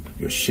gives you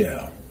your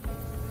shell.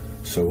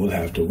 So we'll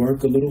have to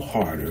work a little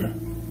harder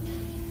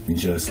and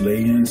just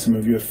lay in some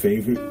of your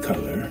favorite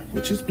color,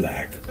 which is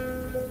black,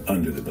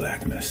 under the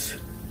blackness.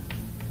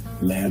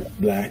 Lamp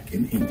black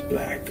and ink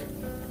black.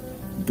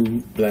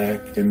 Boot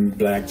black and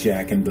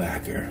blackjack and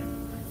blacker.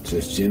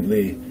 Just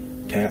gently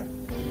tap,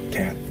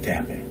 tap,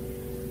 tapping.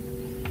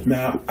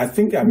 Now, I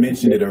think I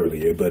mentioned it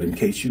earlier, but in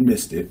case you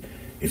missed it,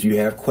 if you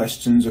have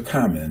questions or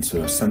comments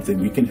or something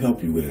we can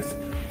help you with,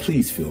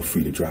 please feel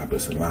free to drop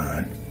us a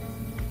line.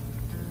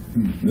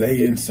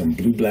 Lay in some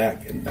blue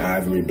black and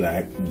ivory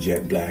black,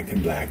 jet black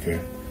and blacker,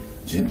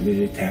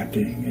 gently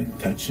tapping and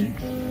touching.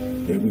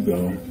 There we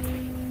go.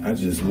 I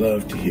just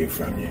love to hear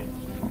from you.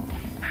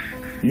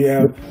 You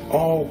have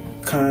all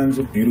kinds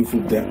of beautiful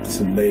depths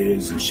and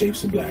layers and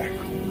shapes of black,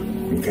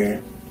 okay?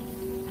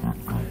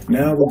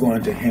 Now we're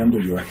going to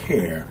handle your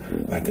hair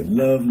like a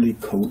lovely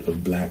coat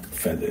of black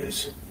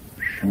feathers.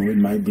 Or it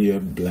might be a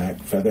black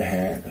feather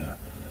hat, a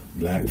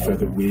black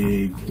feather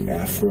wig,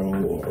 afro,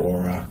 or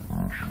aura.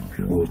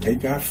 We'll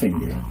take our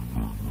finger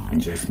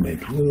and just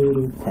make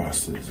little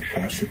crosses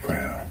across your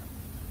crown.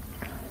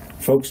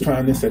 Folks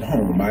trying this at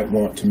home might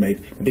want to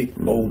make big,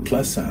 bold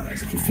plus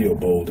signs if you feel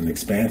bold and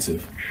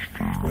expansive,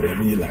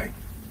 whatever you like.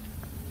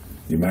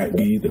 You might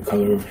be the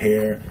color of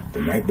hair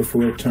the night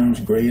before it turns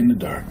gray in the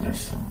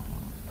darkness.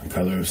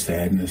 color of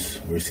sadness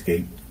or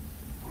escape.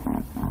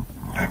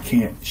 I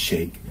can't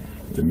shake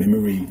the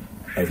memory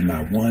of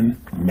my one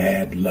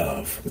mad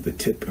love with the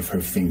tip of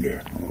her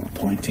finger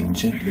pointing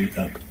gently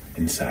up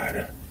inside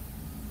her.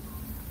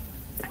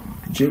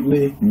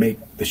 Gently make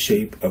the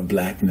shape of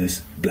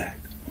blackness black.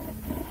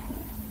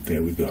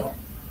 There we go.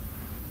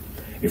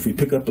 If we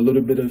pick up a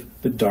little bit of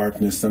the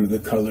darkness under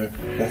the color,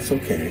 that's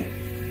okay.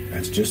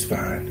 That's just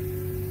fine.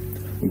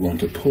 We want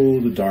to pull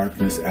the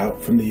darkness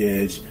out from the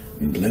edge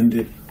and blend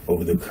it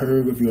over the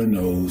curve of your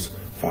nose,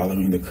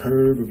 following the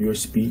curve of your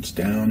speech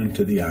down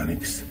into the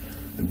onyx,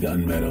 the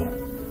gunmetal,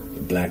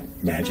 the black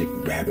magic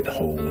rabbit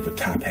hole of a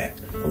top hat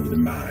over the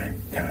mind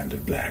kind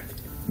of black,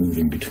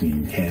 moving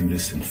between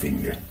canvas and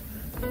finger,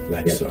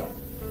 like so.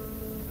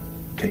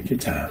 Take your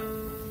time.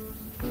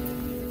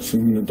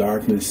 Soon the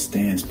darkness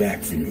stands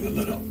back for you a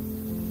little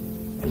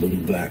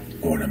black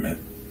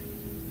ornament,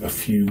 a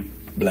few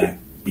black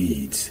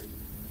beads,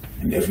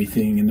 and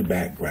everything in the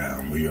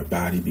background where your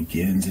body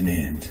begins and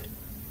ends.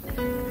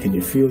 Can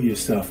you feel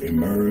yourself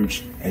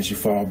emerge as you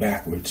fall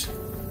backwards?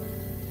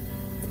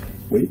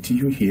 Wait till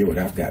you hear what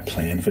I've got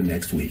planned for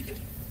next week.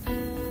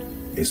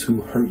 Is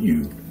who hurt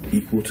you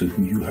equal to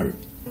who you hurt?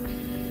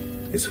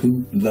 Is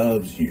who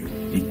loves you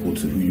equal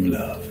to who you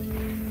love?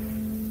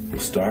 We'll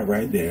start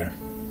right there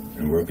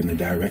and work in the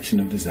direction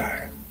of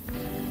desire.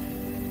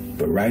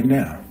 But right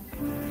now,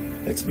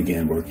 let's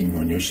begin working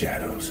on your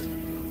shadows.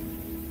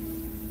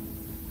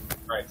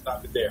 All right,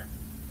 stop it there.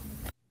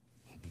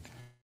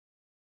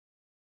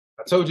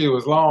 I told you it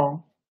was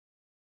long.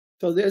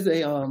 So there's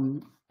a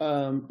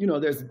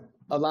there's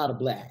a lot of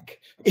black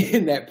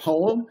in that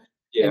poem.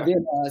 Yeah. And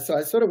then so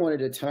I sort of wanted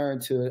to turn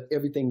to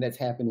everything that's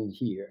happening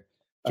here,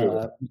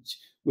 Sure.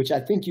 which I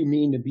think you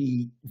mean to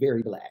be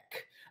very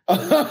black.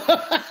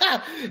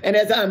 And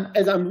as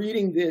I'm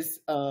reading this,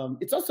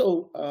 it's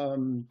also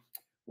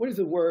what is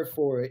the word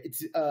for it?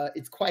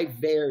 It's quite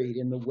varied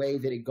in the way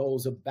that it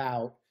goes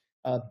about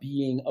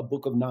being a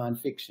book of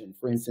nonfiction.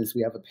 For instance,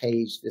 we have a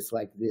page that's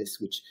like this,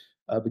 which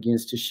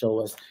begins to show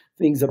us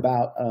things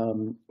about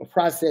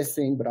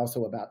processing, but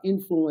also about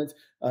influence.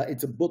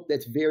 It's a book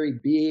that's very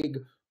big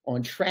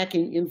on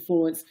tracking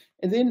influence.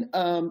 And then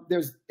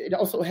it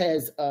also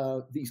has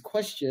these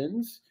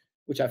questions,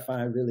 which I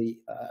find really,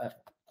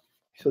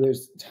 so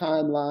there's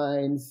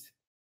timelines.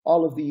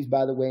 All of these,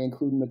 by the way,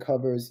 including the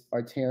covers,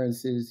 are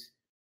Terrance's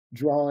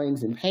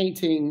drawings and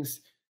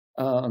paintings.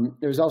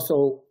 There's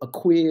also a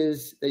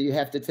quiz that you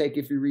have to take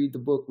if you read the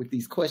book with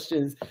these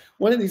questions.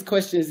 One of these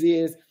questions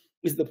is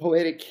the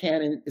poetic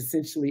canon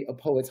essentially a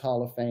poet's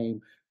hall of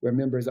fame where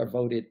members are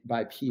voted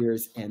by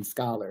peers and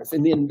scholars?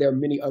 And then there are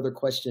many other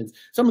questions.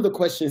 Some of the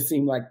questions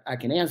seem like I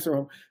can answer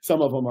them.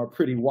 Some of them are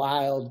pretty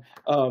wild.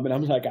 And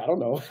I'm like, I don't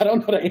know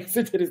the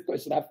answer to this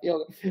question. I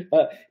feel,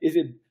 is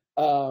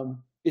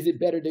it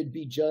better to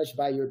be judged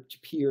by your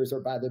peers or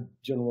by the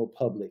general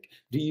public?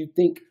 Do you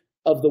think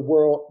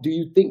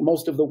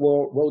most of the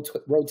world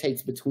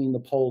rotates between the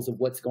poles of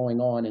What's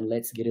Going On and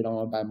Let's Get It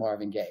On by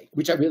Marvin Gaye?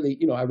 Which I really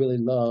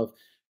love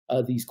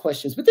these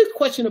questions. But this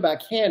question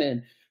about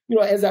canon,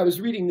 as I was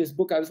reading this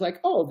book, I was like,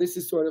 oh, this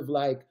is sort of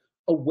like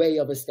a way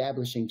of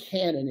establishing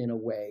canon in a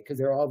way, because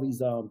there are all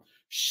these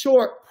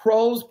short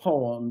prose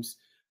poems,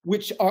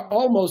 which are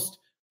almost,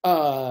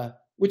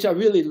 which I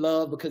really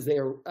love because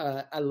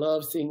I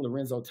love seeing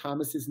Lorenzo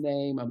Thomas's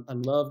name. I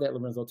love that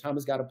Lorenzo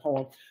Thomas got a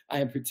poem. I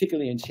am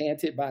particularly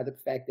enchanted by the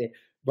fact that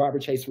Barbara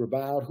Chase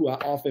Raboud, who I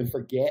often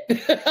forget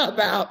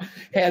about,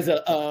 has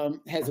a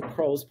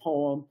prose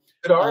poem.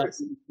 Good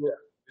artist.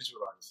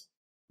 Visual artist.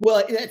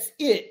 Well, that's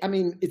it. I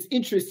mean, it's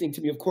interesting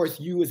to me. Of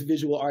course, you as a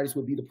visual artist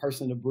would be the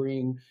person to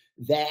bring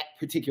that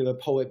particular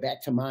poet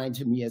back to mind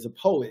to me as a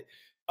poet.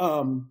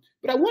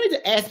 But I wanted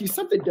to ask you,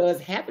 something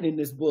does happen in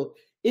this book.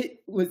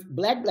 It was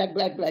black, black,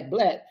 black, black,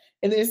 black.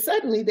 And then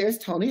suddenly there's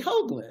Toni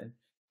Hoagland.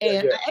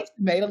 And I actually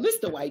made a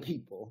list of white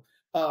people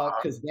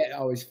because that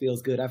always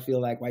feels good. I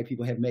feel like white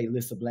people have made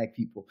lists of black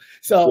people.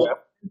 So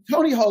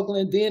Toni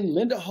Hoagland, then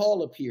Linda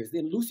Hall appears,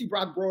 then Lucy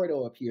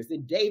Brock-Broido appears,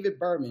 then David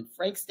Berman,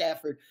 Frank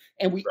Stafford,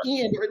 and we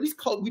end, or at least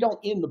we don't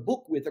end the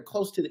book with, or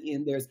close to the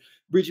end, there's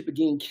Bridget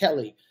Begin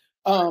Kelly.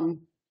 And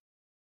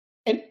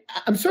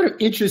I'm sort of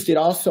interested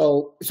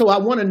also, so I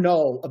want to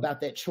know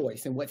about that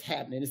choice and what's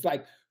happening. It's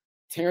like,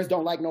 Terrance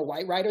don't like no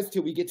white writers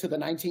till we get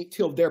to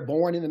till they're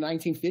born in the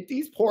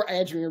 1950s. Poor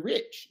Adrienne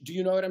Rich. Do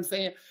you know what I'm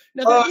saying?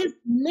 Now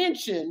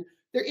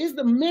there is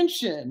the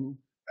mention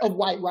of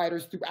white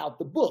writers throughout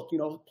the book.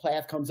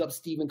 Plath comes up,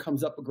 Stephen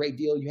comes up a great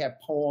deal. You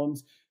have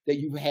poems that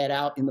you had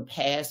out in the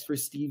past for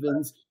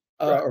Stevens,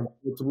 or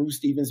through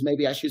Stevens,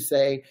 maybe I should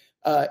say,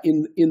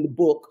 in the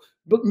book.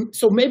 But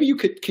so maybe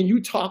can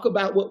you talk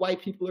about what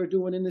white people are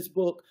doing in this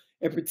book,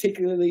 and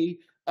particularly,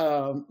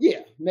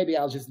 maybe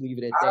I'll just leave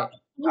it at that.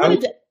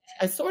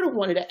 I sort of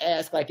wanted to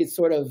ask, like, it's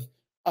sort of,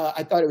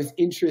 I thought it was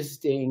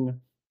interesting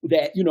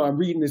that, I'm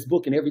reading this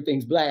book and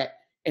everything's black.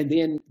 And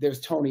then there's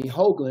Toni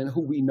Hoagland,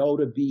 who we know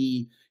to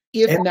be,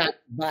 if not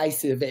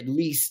divisive, at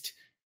least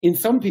in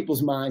some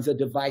people's minds, a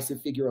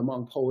divisive figure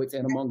among poets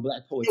and among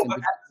black poets. But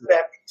after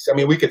that, I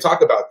mean, we could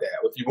talk about that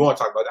if you want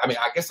to talk about that. I mean,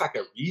 I guess I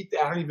could read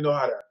that. I don't even know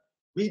how to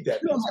read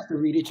that. You don't have to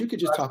read it. You could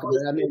just talk about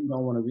it. I know you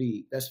don't want to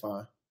read. That's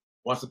fine.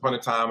 Once upon a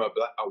time,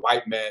 a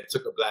white man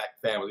took a black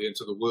family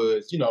into the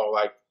woods, you know,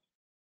 like,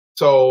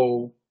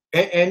 so,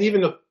 and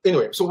even,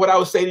 anyway, so what I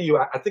would say to you,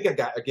 I think I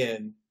got,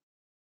 again,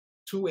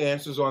 2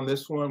 answers on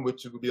this one,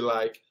 which would be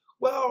like,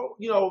 well,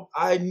 you know,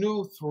 I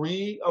knew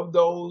 3 of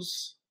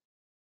those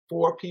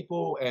 4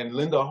 people, and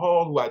Linda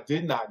Hall, who I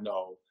did not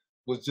know,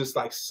 was just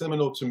like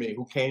seminal to me,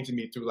 who came to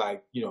me through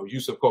like, you know,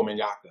 Yusuf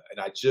Komenyaka, and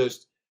I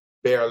just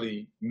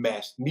barely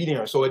matched meeting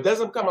her. So it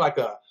doesn't come like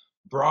a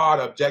broad,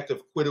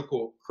 objective,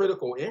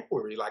 critical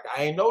inquiry. Like,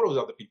 I ain't know those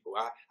other people.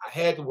 I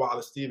had the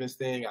Wallace Stevens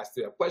thing. I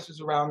still have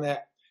questions around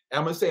that. And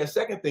I'm going to say a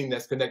second thing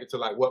that's connected to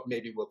like what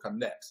maybe will come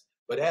next.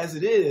 But as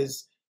it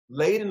is,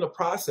 late in the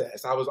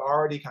process, I was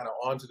already kind of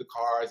onto the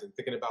cards and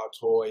thinking about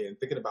Toy and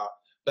thinking about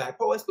Black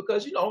poets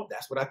because, you know,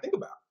 that's what I think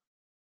about.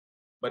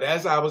 But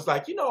as I was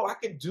like, you know, I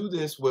could do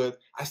this with,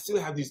 I still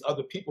have these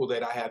other people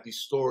that I have these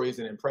stories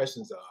and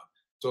impressions of.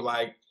 So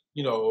like,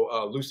 you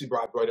know, Lucy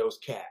Brock-Broido's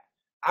Cat.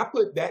 I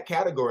put that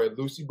category,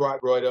 Lucy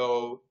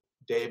Brock-Broido,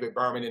 David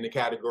Berman, in the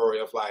category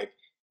of like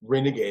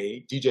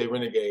Renegade, DJ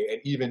Renegade,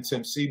 and even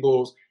Tim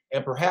Siebels,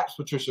 and perhaps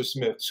Patricia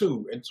Smith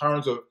too, in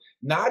terms of,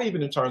 not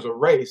even in terms of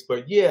race,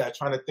 but yeah,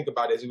 trying to think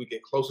about as we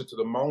get closer to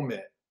the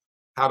moment,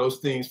 how those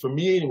things, for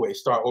me anyway,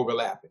 start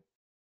overlapping.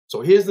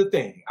 So here's the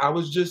thing. I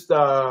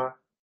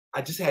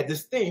just had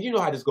this thing, you know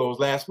how this goes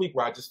last week,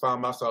 where I just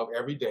found myself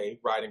every day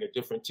writing a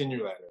different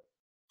tenure letter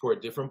for a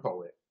different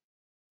poet.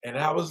 And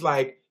I was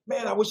like,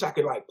 man, I wish I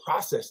could like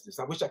process this.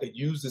 I wish I could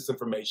use this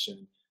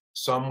information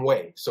some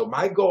way. So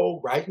my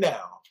goal right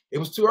now, it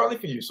was too early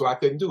for you, so I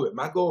couldn't do it.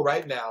 My goal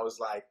right now is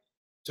like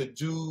to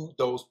do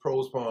those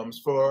prose poems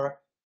for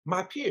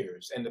my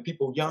peers and the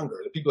people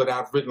younger, the people that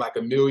I've written like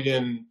 1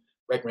 million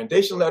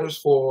recommendation letters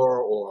for,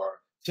 or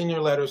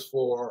tenure letters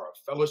for, or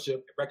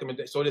fellowship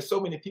recommendations. So there's so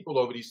many people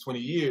over these 20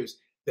 years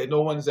that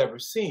no one's ever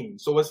seen.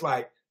 So it's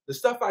like the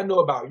stuff I know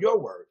about your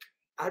work,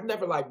 I've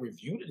never like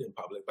reviewed it in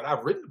public, but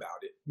I've written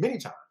about it many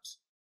times.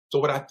 So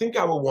what I think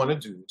I would want to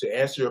do to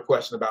answer your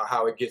question about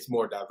how it gets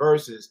more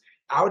diverse is,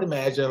 I would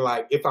imagine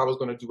like if I was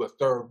going to do a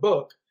 3rd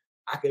book,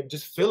 I could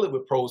just fill it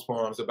with prose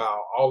poems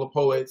about all the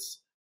poets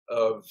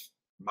of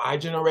my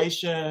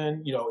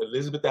generation, you know,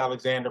 Elizabeth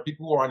Alexander,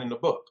 people who aren't in the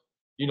book,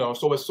 you know.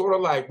 So it's sort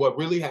of like what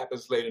really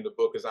happens later in the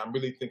book is I'm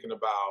really thinking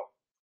about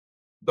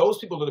those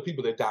people are the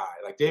people that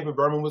died. Like David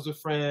Berman was a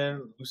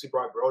friend, Lucy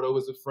Brock-Broido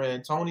was a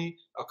friend, Toni,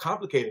 a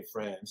complicated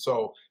friend.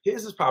 So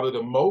his is probably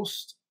the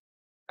most,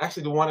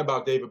 actually the one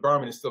about David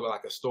Berman is still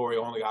like a story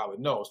only I would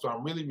know. So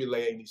I'm really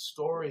relaying these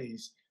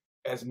stories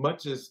as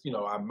much as, you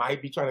know, I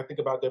might be trying to think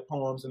about their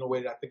poems in the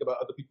way that I think about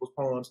other people's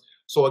poems.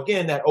 So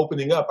again, that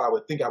opening up, I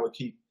would think I would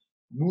keep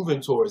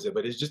moving towards it,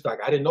 but it's just like,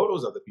 I didn't know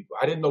those other people.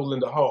 I didn't know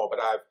Linda Hall, but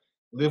I've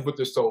lived with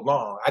her so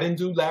long. I didn't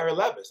do Larry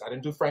Levis. I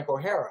didn't do Frank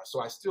O'Hara. So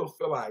I still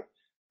feel like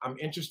I'm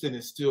interested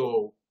in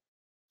still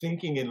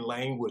thinking in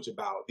language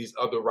about these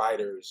other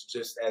writers,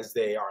 just as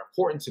they are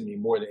important to me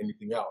more than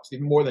anything else,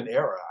 even more than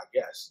era, I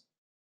guess.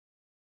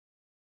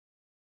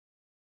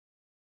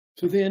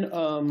 So then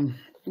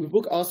the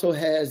book also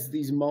has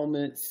these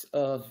moments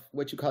of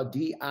what you call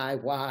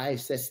DIY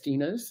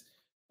sestinas.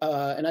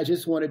 And I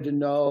just wanted to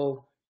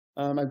know,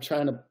 I'm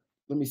trying to,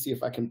 let me see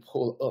if I can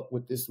pull up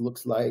what this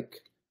looks like.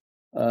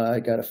 I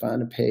got to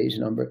find a page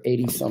number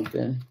 80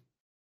 something.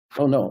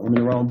 Oh no, I'm in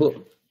the wrong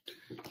book.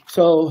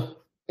 So,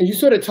 and you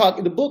sort of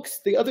talk, the books,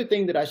 the other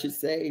thing that I should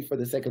say for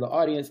the sake of the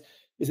audience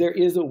is there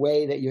is a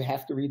way that you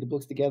have to read the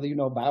books together, you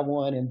know, buy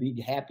one and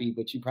be happy,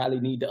 but you probably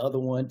need the other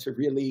one to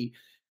really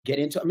get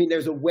into. I mean,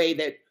 there's a way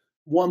that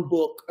one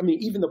book, I mean,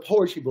 even the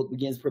poetry book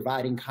begins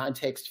providing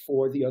context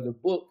for the other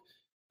book.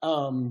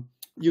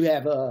 You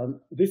have,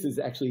 this is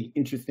actually,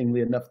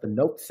 interestingly enough, the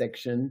notes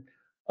section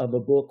of a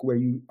book where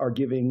you are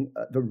giving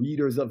the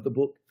readers of the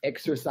book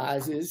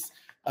exercises,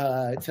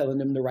 telling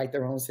them to write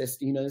their own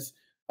sestinas.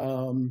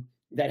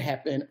 That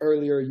happened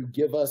earlier. You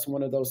give us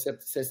one of those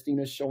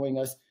sestinas showing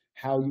us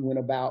how you went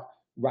about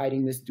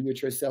writing this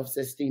do-it-yourself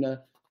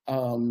sestina.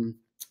 Let's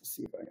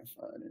see if I can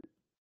find it.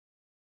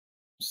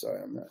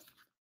 Sorry, I'm not.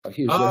 Oh,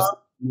 here's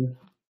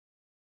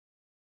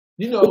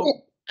you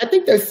know, I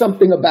think there's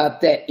something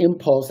about that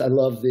impulse. I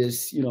love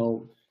this, you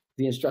know,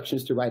 the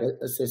instructions to write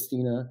a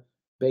sestina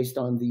based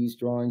on these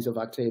drawings of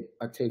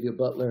Octavia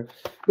Butler.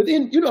 But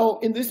then, you know,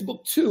 in this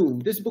book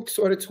too, this book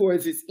sort of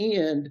towards its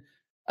end,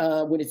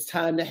 when it's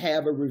time to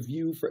have a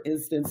review, for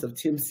instance, of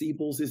Tim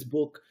Siebels'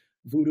 book,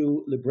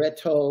 Voodoo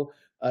Libretto,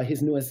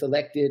 his new and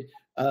selected,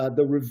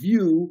 the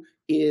review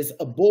is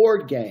a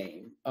board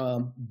game,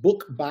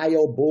 book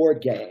bio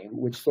board game,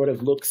 which sort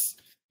of looks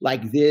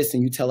like this,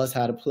 and you tell us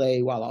how to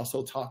play while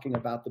also talking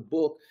about the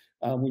book.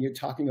 When you're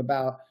talking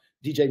about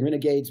DJ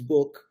Renegade's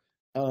book,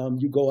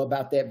 you go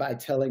about that by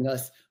telling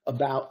us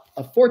about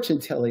a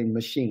fortune-telling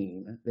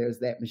machine. There's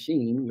that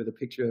machine with a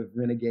picture of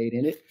Renegade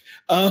in it.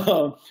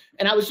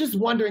 And I was just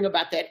wondering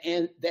about that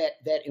and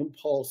that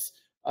impulse,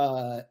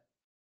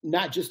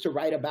 not just to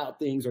write about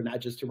things or not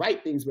just to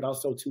write things, but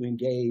also to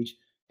engage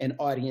an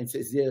audience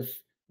as if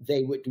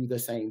they would do the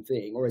same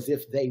thing, or as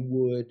if they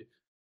would,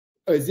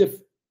 or as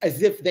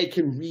if they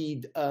can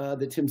read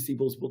the Tim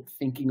Siebel's book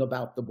thinking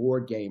about the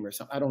board game or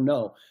something. I don't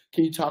know.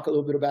 Can you talk a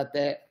little bit about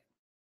that?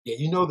 Yeah,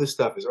 you know this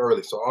stuff is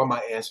early, so all my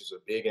answers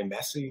are big and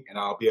messy, and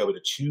I'll be able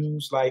to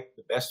choose like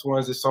the best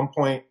ones at some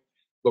point.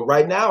 But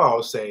right now,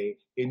 I'll say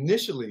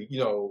initially,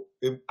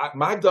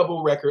 my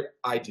double record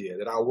idea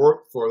that I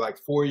worked for like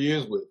 4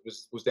 years with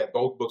was that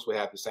both books would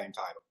have the same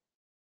title.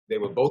 They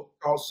were both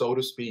called So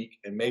to Speak,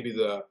 and maybe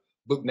the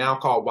book now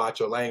called Watch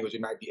Your Language, it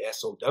might be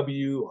SOW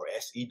or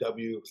SEW.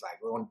 It was like,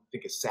 we don't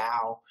think it's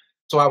Sal.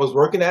 So I was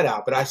working that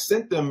out, but I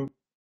sent them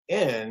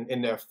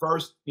in their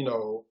first,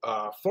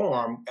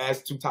 form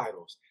as 2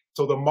 titles.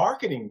 So the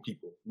marketing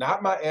people,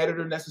 not my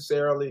editor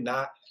necessarily,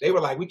 they were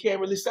like, we can't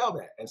really sell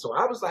that. And so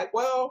I was like,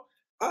 well,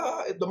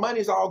 the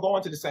money's all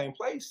going to the same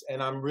place.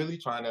 And I'm really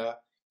trying to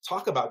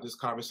talk about this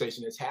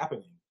conversation that's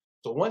happening.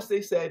 So once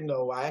they said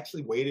no, I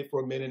actually waited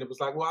for a minute. It was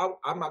like, well,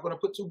 I'm not going to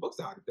put 2 books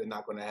out if they're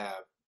not going to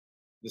have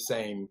the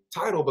same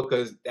title,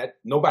 because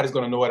nobody's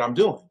going to know what I'm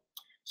doing.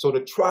 So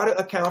to try to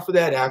account for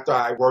that, after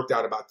I worked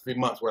out about 3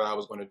 months whether I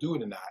was going to do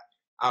it or not,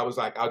 I was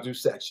like, I'll do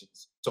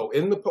sections. So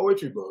in the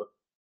poetry book,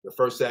 the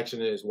first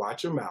section is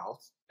Watch Your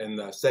Mouth, and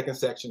the second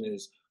section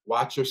is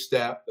Watch Your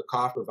Step, the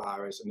Kafka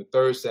Virus, and the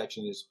third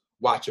section is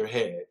Watch Your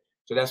Head.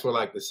 So that's where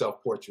like the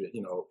self-portrait,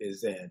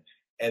 is in.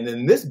 And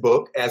then this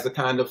book, as a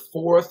kind of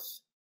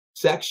 4th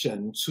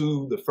section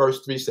to the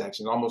first 3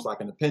 sections, almost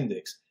like an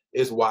appendix,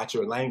 is Watch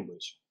Your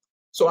Language.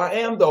 So I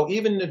am, though,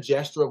 even the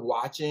gesture of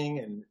watching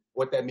and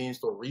what that means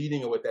for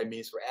reading or what that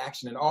means for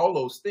action and all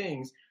those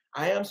things,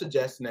 I am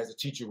suggesting as a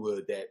teacher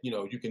would that,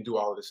 you can do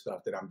all of this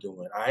stuff that I'm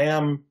doing. I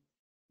am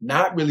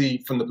not really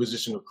from the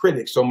position of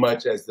critic so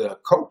much as the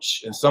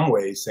coach in some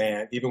ways,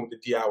 saying, even with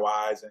the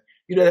DIYs, and,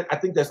 I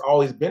think that's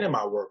always been in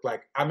my work.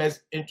 Like, I'm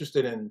as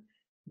interested in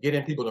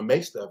getting people to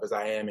make stuff as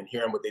I am in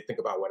hearing what they think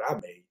about what I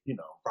made,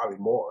 probably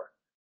more.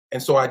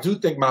 And so I do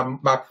think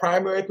my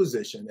primary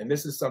position, and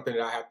this is something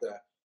that I have to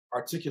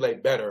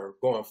articulate better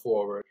going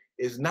forward,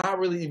 is not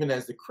really even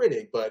as the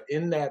critic, but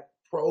in that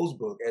prose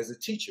book as a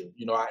teacher.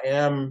 I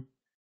am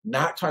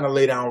not trying to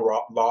lay down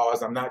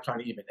laws. I'm not trying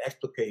to even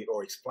explicate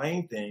or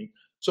explain things,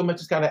 so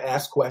much as kind of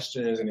ask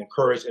questions and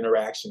encourage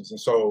interactions. And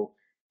so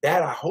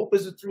that, I hope,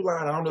 is a through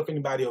line. I don't know if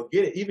anybody will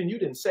get it. Even you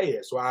didn't say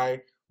it. So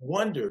I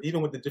wondered,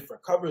 even with the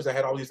different covers, I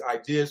had all these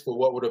ideas for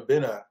what would have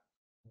been a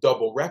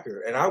double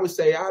record. And I would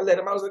say, I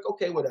was like,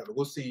 okay, whatever,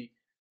 we'll see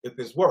if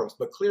this works.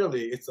 But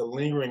clearly it's a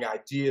lingering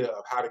idea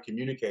of how to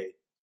communicate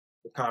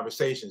the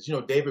conversations.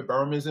 David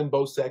Berman's in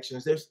both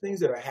sections. There's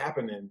things that are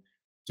happening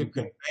to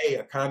convey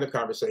a kind of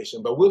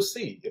conversation, but we'll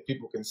see if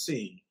people can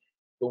see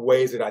the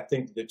ways that I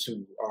think the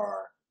 2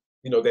 are,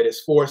 that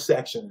it's 4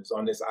 sections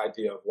on this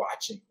idea of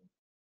watching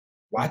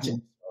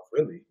yourself,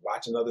 really,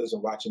 watching others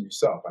and watching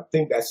yourself. I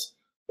think that's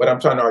what I'm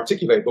trying to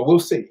articulate, but we'll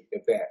see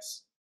if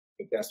that's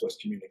what's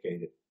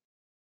communicated.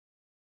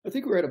 I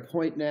think we're at a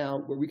point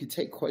now where we could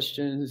take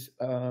questions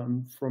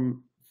from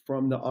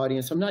the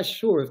audience. I'm not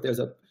sure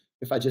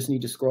if I just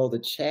need to scroll the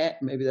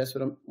chat. Maybe that's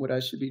what I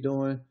should be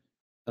doing.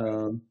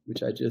 And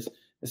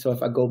so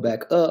if I go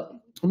back up,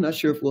 I'm not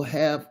sure if we'll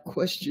have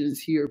questions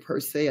here per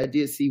se. I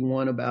did see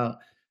one about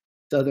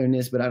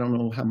Southernness, but I don't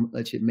know how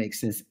much it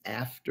makes sense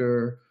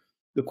after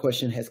the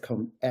question has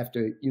come,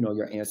 after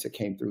your answer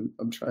came through.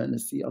 I'm trying to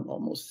see. I'm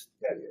almost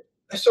there.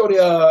 Let's show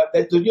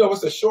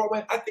what's the short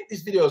one? I think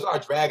these videos are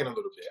dragging a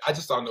little bit. I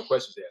just saw no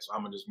questions there, so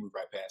I'm gonna just move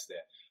right past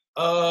that.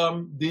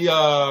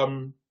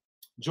 The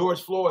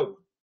George Floyd one.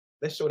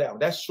 Let's show that one.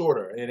 That's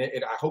shorter, and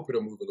I hope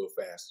it'll move a little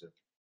faster.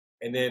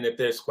 And then if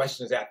there's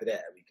questions after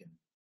that, we can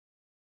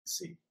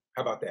see.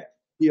 How about that?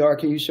 PR,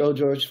 can you show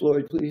George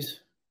Floyd,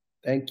 please?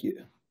 Thank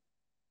you.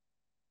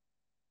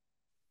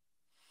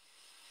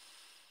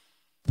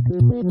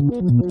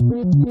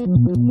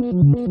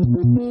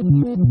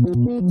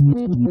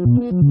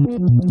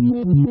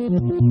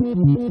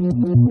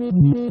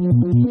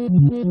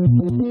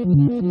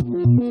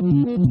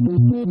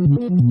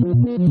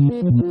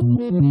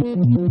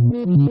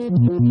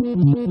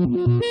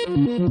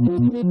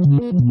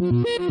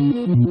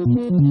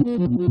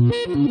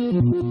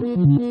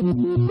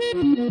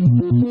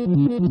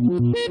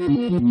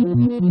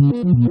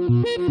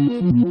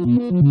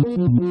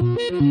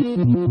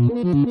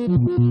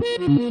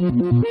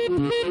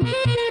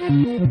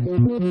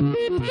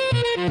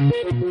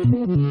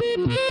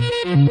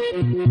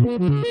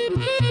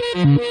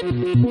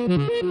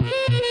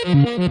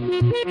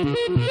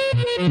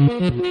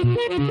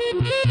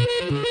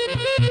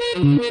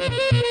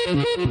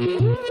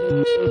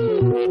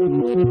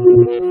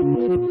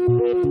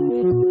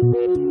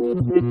 Well,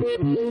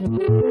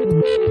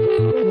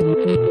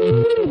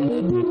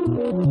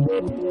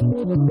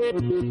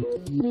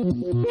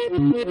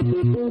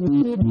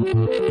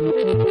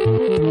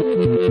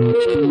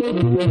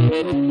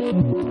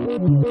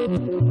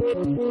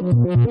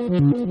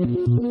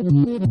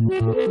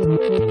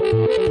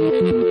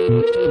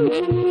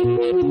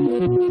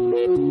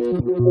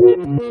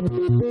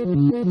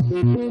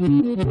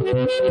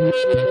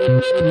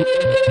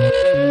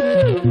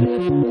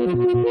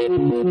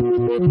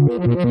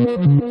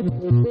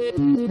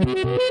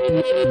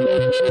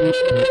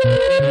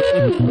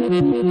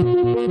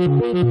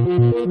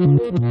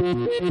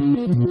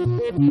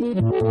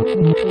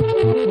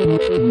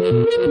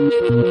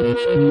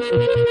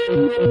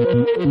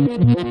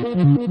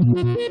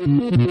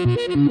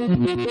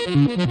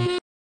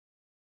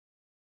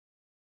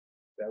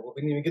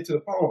 we didn't even get to the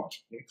poem.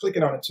 You're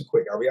clicking on it too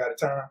quick. Are we out of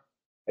time?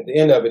 At the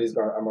end of it,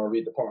 I'm gonna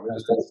read the poem.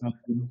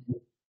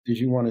 Did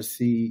you want to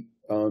see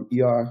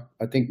ER?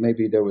 I think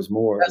maybe there was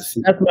more. That's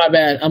my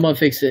bad. I'm gonna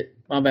fix it.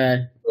 My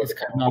bad. It's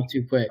cutting off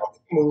too quick.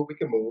 We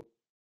can move.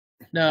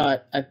 No,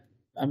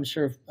 I'm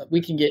sure we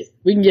can get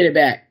it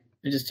back.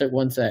 It just took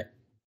 1 sec.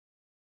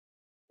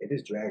 It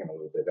is dragging a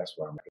little bit. That's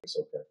why I'm like, it's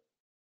okay.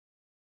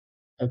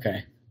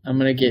 Okay, I'm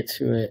gonna get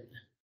to it.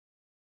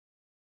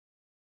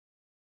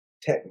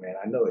 Tech, man.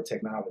 I know it.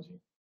 Technology.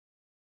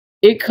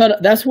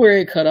 That's where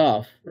it cut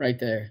off right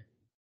there.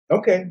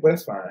 Okay, well,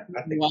 that's fine.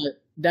 I think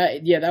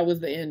that was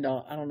the end.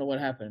 I don't know what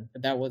happened,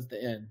 but that was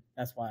the end.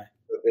 That's why.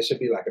 It should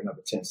be like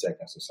another 10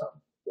 seconds or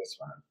something. That's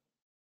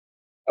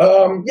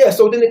fine. Yeah,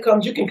 so then it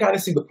comes, you can kind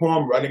of see the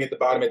poem running at the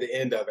bottom. At the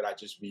end of it, I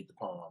just read the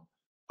poem,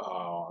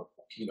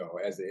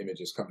 as the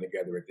images come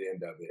together at the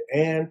end of it.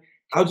 And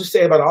I'll just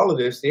say about all of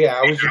this, yeah,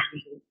 I was just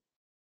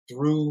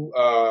through,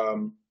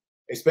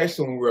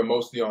 especially when we were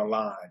mostly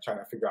online, trying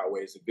to figure out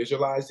ways to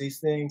visualize these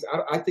things.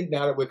 I think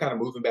now that we're kind of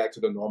moving back to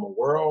the normal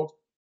world,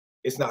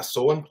 it's not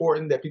so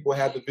important that people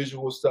have the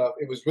visual stuff.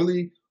 It was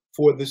really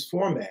for this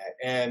format.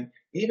 And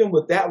even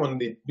with that one,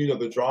 the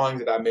drawings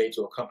that I made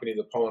to accompany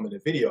the poem and the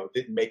video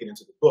didn't make it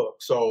into the book.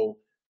 So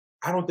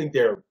I don't think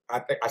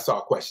I saw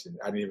a question.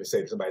 I didn't even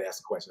say that somebody asked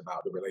a question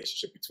about the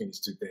relationship between these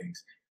two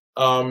things.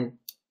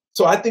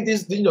 So I think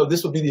this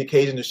would be the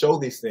occasion to show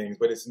these things,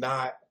 but it's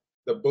not,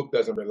 the book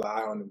doesn't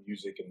rely on the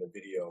music and the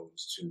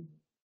videos to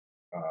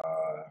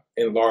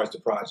enlarge the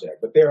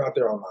project, but they're out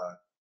there online.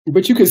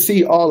 But you can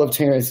see all of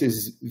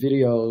Terrance's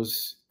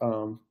videos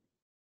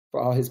for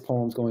all his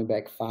poems going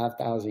back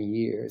 5,000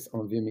 years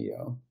on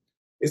Vimeo.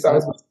 It's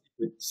always my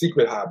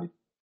secret hobby.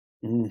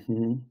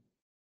 Mm-hmm.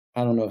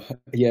 I don't know.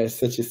 Yeah, it's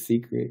such a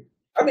secret.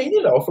 I mean,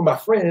 for my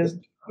friends,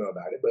 I know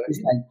about it, but it's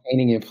like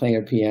painting and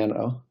playing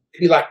piano.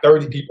 It'd be like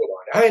 30 people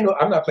on it.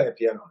 I'm not playing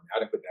piano on it. I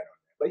didn't put that on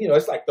there. But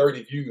it's like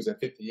 30 views in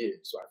 50 years.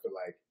 So I feel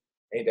like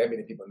ain't that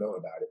many people know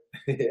about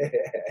it.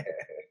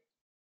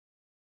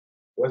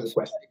 What's the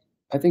question?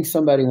 I think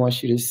somebody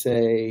wants you to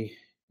say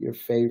your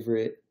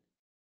favorite.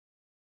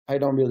 I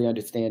don't really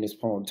understand this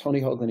poem.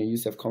 Toni Hoagland and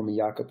Yusef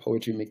Komayaka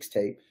poetry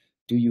mixtape.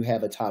 Do you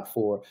have a top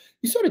 4?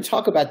 You sort of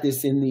talk about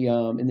this in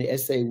the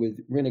essay with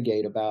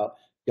Renegade about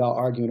y'all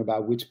arguing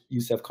about which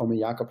Yusef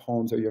Komayaka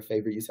poems are your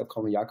favorite Yusef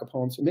Komayaka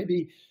poems. So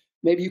maybe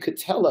you could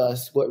tell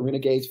us what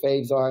Renegade's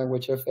faves are and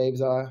what your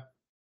faves are.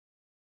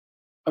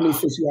 I mean,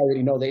 since you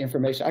already know the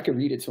information, I could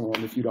read it to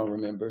him if you don't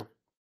remember.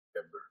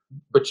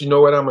 But you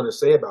know what I'm going to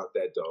say about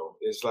that, though,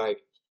 is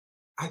like,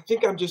 I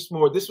think I'm just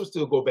more, this will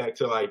still go back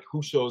to like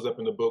who shows up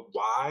in the book,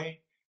 why.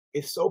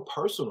 It's so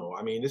personal.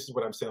 I mean, this is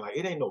what I'm saying. Like,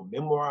 it ain't no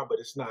memoir, but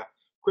it's not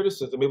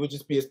criticism. It would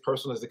just be as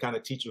personal as the kind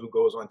of teacher who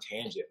goes on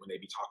tangent when they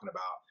be talking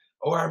about,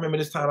 oh, I remember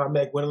this time I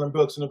met Gwendolyn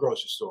Brooks in the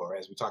grocery store,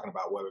 as we're talking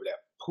about whatever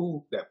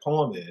that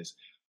poem is.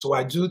 So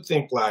I do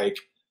think like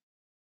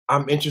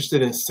I'm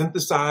interested in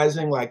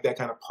synthesizing like that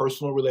kind of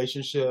personal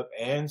relationship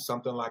and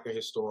something like a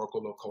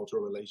historical or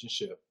cultural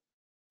relationship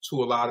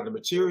to a lot of the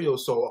material.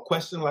 So a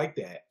question like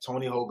that,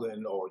 Toni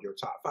Hoagland or your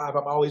top 5,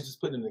 I'm always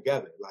just putting them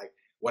together. Like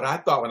what I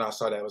thought when I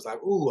saw that was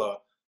like, ooh,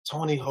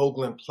 Toni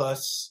Hoagland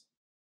plus,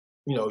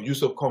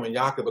 Yusef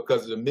Komayaka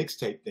because of the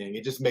mixtape thing.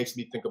 It just makes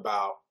me think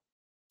about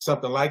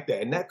something like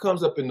that. And that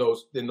comes up in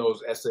those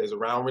essays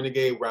around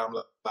Renegade, around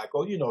like,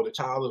 oh, the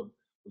child of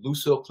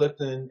Lucille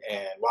Clifton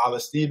and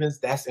Wallace Stevens.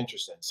 That's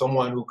interesting.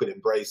 Someone who could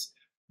embrace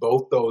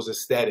both those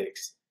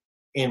aesthetics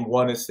in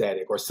one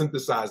aesthetic or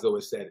synthesize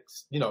those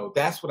aesthetics.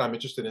 That's what I'm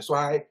interested in. So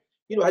I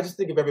just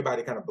think of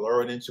everybody kind of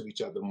blurring into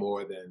each other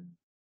more than,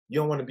 you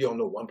don't want to be on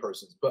no one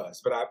person's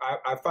bus. But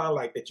I find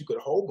like that you could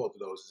hold both of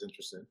those is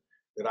interesting,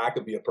 that I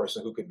could be a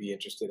person who could be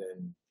interested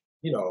in,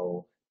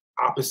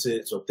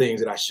 opposites or things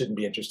that I shouldn't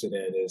be interested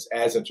in is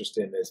as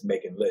interesting as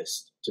making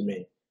lists to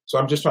me. So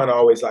I'm just trying to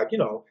always like,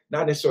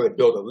 not necessarily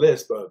build a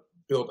list, but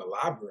build a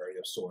library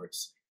of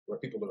sorts where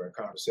people are in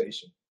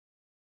conversation.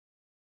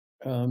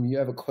 You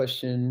have a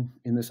question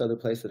in this other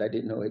place that I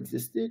didn't know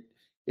existed.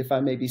 If I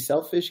may be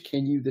selfish,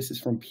 this is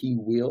from P.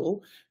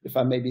 Will. If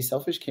I may be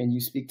selfish, can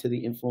you speak to the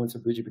influence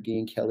of Bridget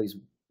McGee Kelly's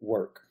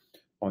work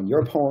on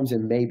your poems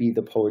and maybe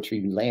the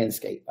poetry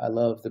landscape? I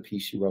love the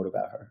piece you wrote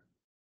about her.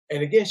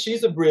 And again,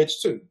 she's a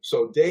bridge too.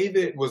 So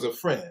David was a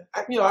friend.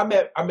 I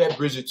met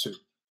Bridget too.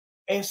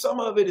 And some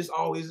of it is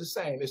always the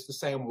same. It's the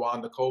same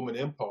Wanda Coleman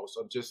impulse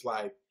of just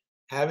like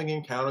having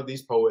encountered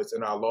these poets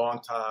in our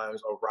long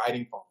times of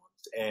writing poems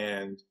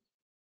and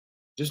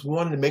just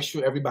wanting to make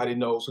sure everybody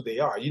knows who they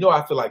are.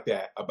 I feel like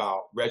that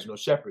about Reginald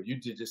Shepard. You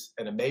did just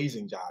an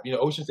amazing job.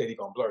 Ocean said he's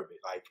gonna blurb it.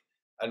 Like,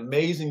 an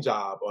amazing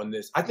job on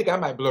this. I think I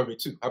might blurb it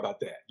too. How about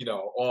that?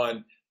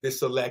 On this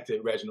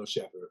selected Reginald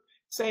Shepard.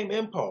 Same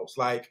impulse.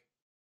 Like,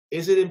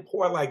 is it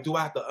important? Like, do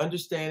I have to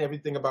understand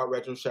everything about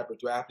Reginald Shepard?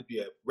 Do I have to be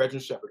a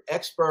Reginald Shepard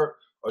expert?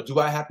 Or do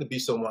I have to be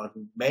someone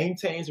who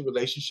maintains a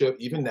relationship,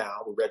 even now,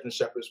 with Reginald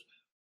Shepard's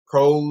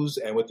prose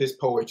and with his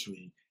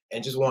poetry,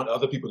 and just want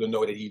other people to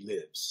know that he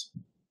lives?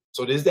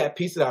 So is that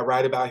piece that I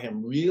write about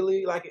him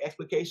really like an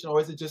explication, or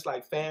is it just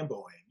like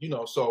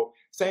fanboying? So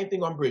same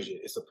thing on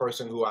Bridget. It's a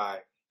person who I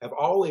have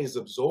always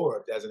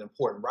absorbed as an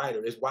important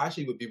writer. Is why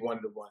she would be one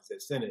of the ones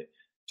that sent it.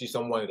 She's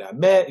someone that I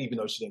met, even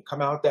though she didn't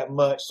come out that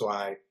much. So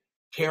I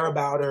care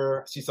about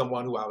her. She's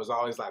someone who I was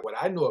always like, what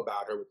I know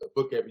about her with the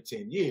book every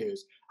 10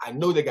 years, I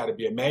know there got to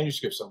be a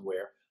manuscript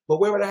somewhere. But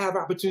where would I have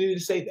opportunity to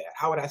say that?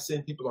 How would I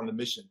send people on the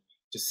mission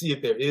to see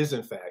if there is,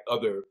 in fact,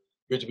 other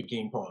Bridget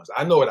McKean poems?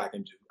 I know what I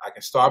can do. I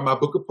can start my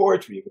book of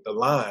poetry with a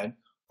line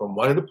from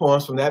one of the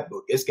poems from that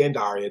book,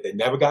 Iskandaria, that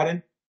never got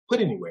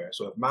put anywhere.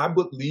 So if my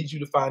book leads you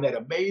to find that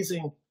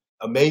amazing,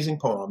 amazing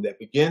poem that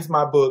begins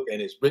my book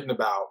and is written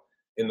about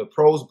in the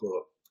prose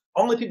book,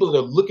 only people that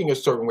are looking a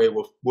certain way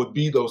would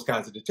be those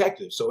kinds of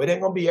detectives. So it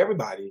ain't gonna be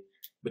everybody,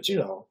 but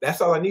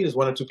that's all I need is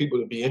one or two people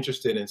to be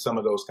interested in some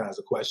of those kinds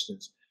of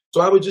questions.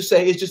 So I would just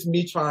say it's just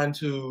me trying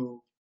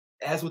to,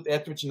 as with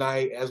Etheridge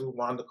Knight, as with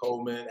Wanda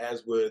Coleman,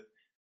 as with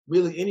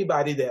really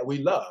anybody that we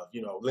love,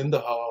 Linda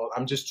Hall,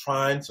 I'm just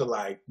trying to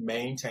like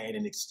maintain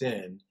and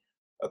extend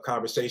a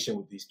conversation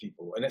with these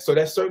people. And so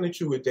that's certainly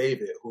true with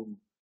David, who,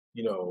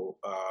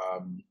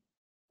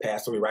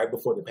 passed away right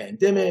before the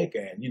pandemic.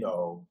 And,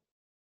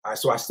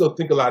 so I still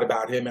think a lot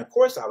about him. And of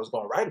course I was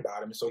going to write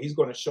about him. And so he's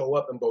going to show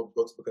up in both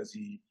books because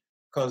he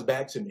comes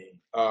back to me.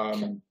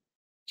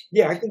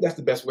 Yeah, I think that's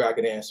the best way I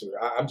can answer it.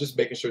 I'm just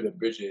making sure that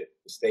Bridget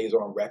stays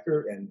on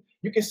record. And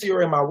you can see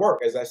her in my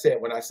work. As I said,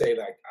 when I say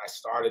like I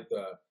started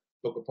the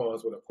book of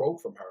poems with a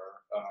quote from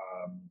her,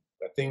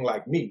 A Thing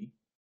Like Me,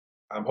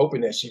 I'm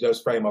hoping that she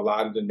does frame a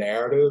lot of the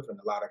narrative and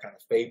a lot of kind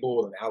of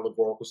fable and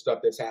allegorical stuff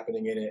that's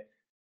happening in it.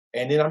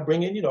 And then I'm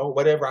bringing,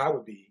 whatever I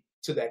would be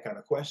to that kind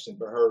of question.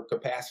 But her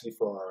capacity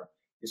for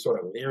these sort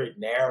of lyric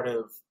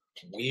narrative,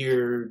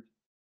 weird,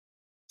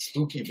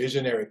 spooky,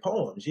 visionary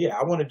poems. Yeah,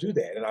 I want to do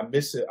that. And I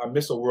miss it. I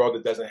miss a world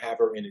that doesn't have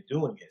her in it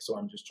doing it. So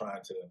I'm just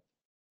trying to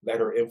let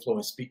her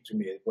influence speak to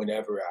me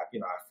whenever I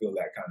feel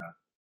that kind of,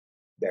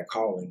 that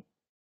calling.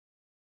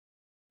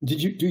 Do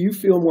you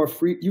feel more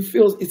free?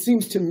 It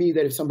seems to me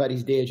that if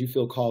somebody's dead, you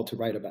feel called to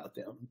write about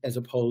them, as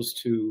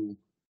opposed to,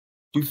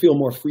 do you feel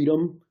more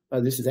freedom?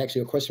 This is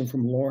actually a question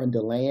from Lauren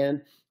Deland.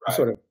 Right. I'm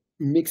sort of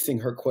mixing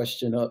her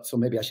question up, so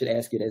maybe I should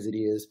ask it as it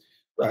is.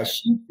 Right.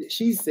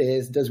 She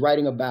says, does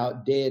writing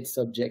about dead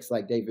subjects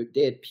like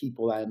dead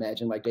people, I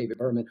imagine, like David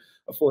Berman,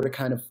 afford a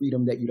kind of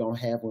freedom that you don't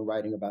have when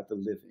writing about the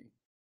living?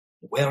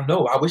 Well,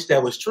 no, I wish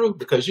that was true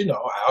because, I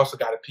also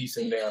got a piece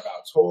in there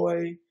about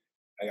Toy.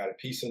 I got a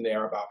piece in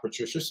there about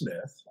Patricia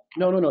Smith.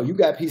 No. You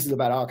got pieces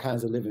about all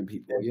kinds of living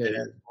people.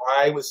 Yeah.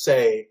 I would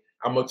say,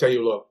 I'm going to tell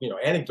you a little,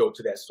 anecdote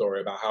to that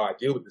story about how I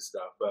deal with this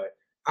stuff. But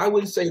I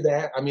wouldn't say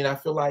that. I mean, I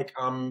feel like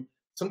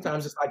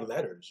sometimes it's like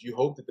letters. You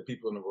hope that the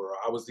people in the world,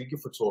 I was eager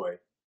for Toy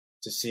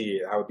to see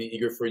it. I would be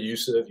eager for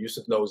Yusuf.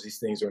 Yusuf knows these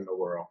things are in the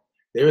world.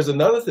 There is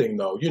another thing,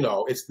 though.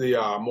 It's the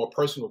more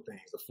personal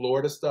things, the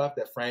Florida stuff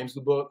that frames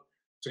the book.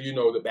 So,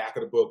 the back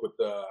of the book with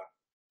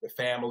the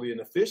family and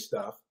the fish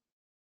stuff.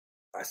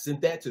 I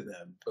sent that to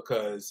them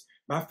because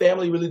my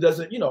family really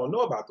doesn't,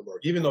 know about the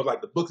work, even though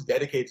like the book's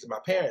dedicated to my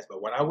parents.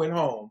 But when I went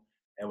home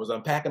and was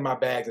unpacking my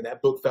bags and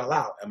that book fell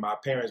out and my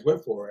parents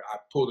went for it, I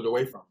pulled it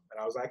away from them. And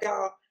I was like,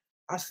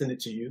 I'll send it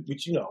to you,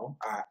 which,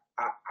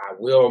 I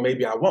will,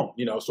 maybe I won't,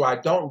 so I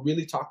don't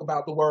really talk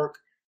about the work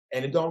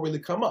and it don't really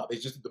come up.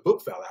 It's just that the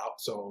book fell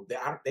out. So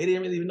they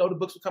didn't really even know the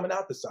books were coming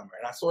out this summer.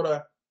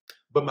 And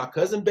but my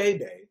cousin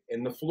Bebe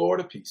in the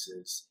Florida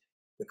pieces,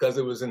 because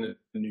it was in the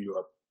New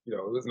York, it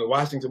was in the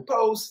Washington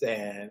Post,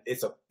 and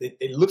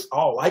it looks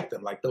all like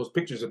them, like those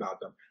pictures about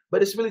them.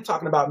 But it's really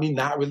talking about me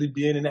not really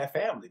being in that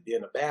family,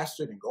 being a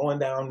bastard and going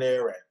down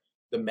there and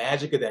the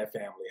magic of that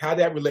family, how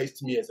that relates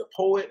to me as a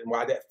poet and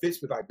why that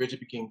fits with like Bridget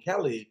McKean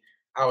Kelly,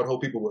 I would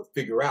hope people would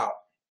figure out.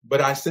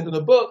 But I sent them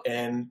the book,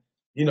 and,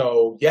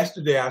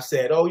 yesterday I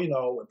said,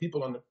 when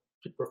people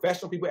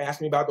professional people ask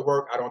me about the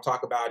work, I don't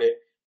talk about it.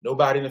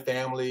 Nobody in the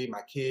family,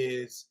 my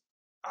kids,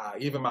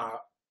 even my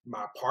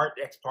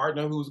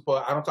ex-partner who's a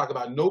poet, I don't talk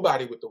about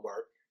nobody with the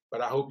work, but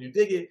I hope you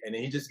dig it. And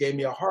then he just gave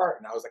me a heart.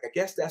 And I was like, I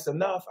guess that's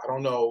enough. I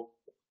don't know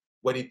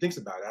what he thinks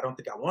about it. I don't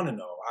think I want to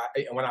know.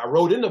 And when I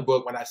wrote in the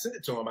book, when I sent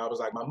it to him, I was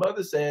like, my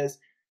mother says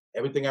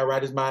everything I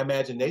write is my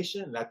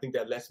imagination. And I think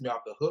that lets me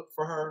off the hook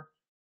for her.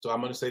 So I'm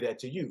going to say that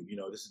to you.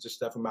 This is just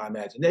stuff in my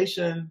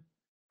imagination.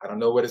 I don't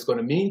know what it's going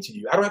to mean to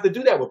you. I don't have to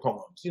do that with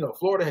poems. You know,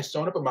 Florida has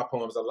shown up in my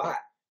poems a lot.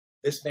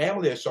 This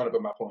family has shown up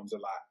in my poems a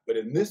lot. But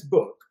in this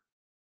book,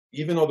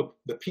 even though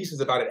the piece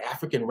is about an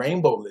African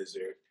rainbow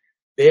lizard,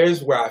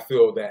 there's where I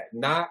feel that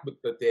not with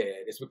the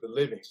dead, it's with the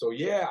living. So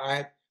yeah,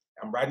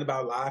 I'm writing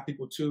about live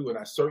people too, and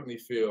I certainly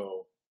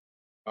feel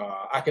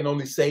I can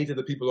only say to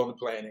the people on the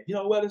planet, you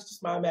know what, it's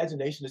just my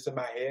imagination, it's in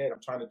my head,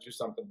 I'm trying to do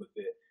something with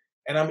it.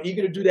 And I'm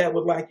eager to do that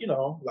with, like, you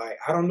know, like,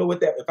 I don't know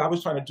what that, if I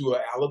was trying to do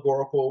an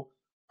allegorical,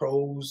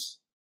 prose,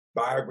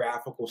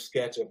 biographical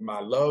sketch of my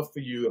love for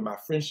you and my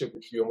friendship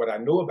with you and what I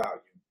know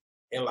about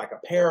you in like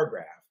a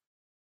paragraph,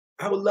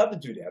 I would love to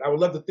do that. I would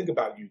love to think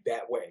about you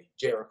that way,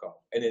 Jericho,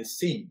 and then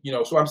see, you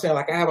know, so I'm saying,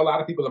 like, I have a lot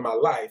of people in my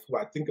life who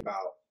I think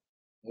about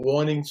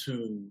wanting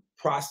to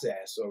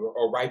process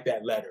or write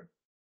that letter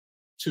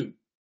to.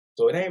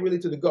 So it ain't really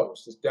to the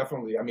ghost. It's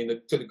definitely, I mean,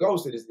 to the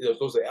ghost,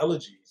 those are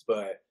elegies,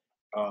 but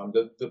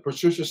the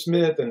Patricia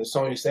Smith and the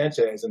Sonia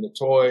Sanchez and the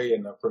Toy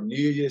and the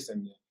Cornelius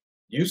and the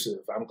Yusuf,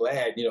 I'm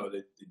glad, you know,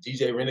 the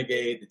DJ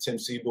Renegade, the Tim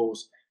Siebels,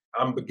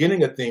 I'm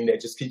beginning a thing that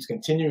just keeps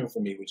continuing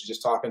for me, which is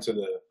just talking to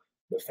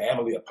the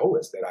family of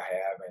poets that I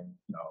have. And,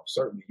 you know,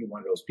 certainly you're one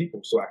of those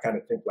people. So I kind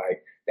of think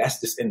like that's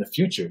just in the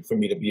future for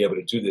me to be able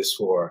to do this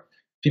for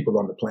people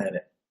on the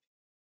planet.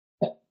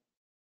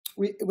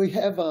 We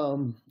have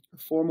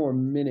 4 more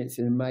minutes,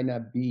 and it might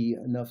not be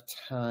enough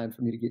time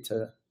for me to get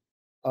to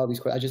all these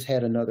questions. I just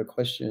had another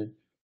question,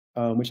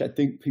 which I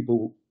think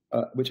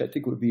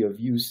would be of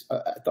use.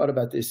 I thought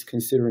about this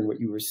considering what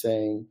you were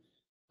saying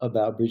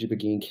about Bridget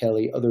Begin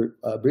Kelly. Other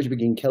Bridget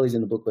Begin Kelly's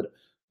in the book, but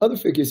other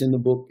figures in the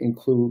book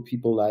include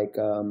people like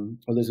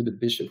Elizabeth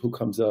Bishop, who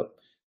comes up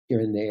here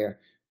and there.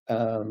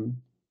 How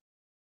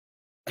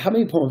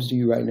many poems do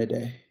you write in a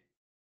day?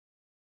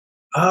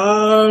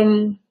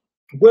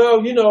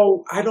 Well, you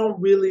know, I don't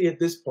really at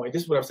this point.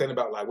 This is what I'm saying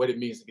about like what it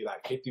means to be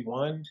like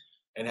 51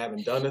 and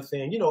having done a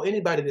thing. You know,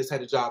 anybody that's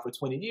had a job for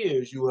 20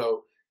 years, you have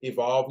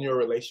evolved in your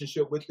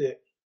relationship with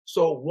it.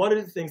 So one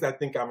of the things I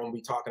think I'm going to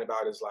be talking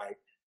about is like,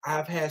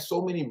 I've had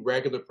so many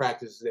regular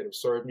practices that have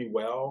served me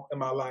well in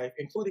my life,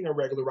 including a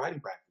regular writing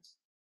practice.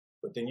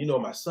 But then, you know,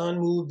 my son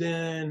moved in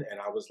and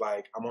I was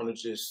like, I'm going to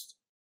just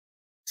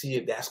see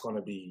if that's going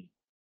to be,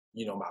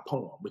 you know, my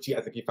poem, which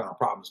I think he found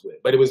problems with.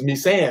 But it was me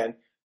saying,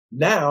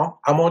 now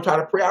I'm going to try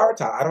to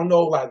prioritize. I don't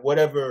know, like,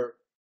 whatever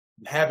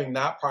having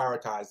not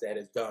prioritized that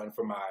has done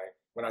for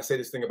when I say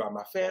this thing about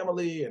my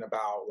family and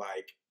about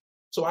like,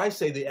 so I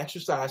say the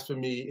exercise for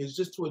me is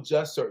just to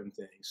adjust certain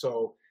things.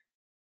 So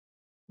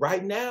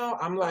right now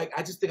I'm like,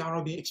 I just think I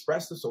want to be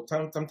expressive. So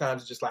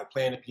sometimes it's just like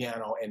playing the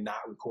piano and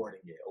not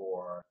recording it,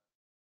 or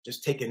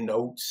just taking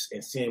notes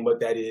and seeing what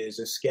that is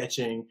and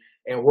sketching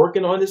and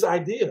working on this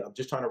idea of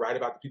just trying to write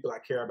about the people I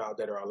care about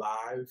that are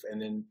alive,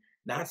 and then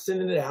not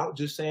sending it out,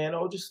 just saying,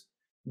 oh, just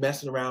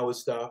messing around with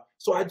stuff.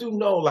 So I do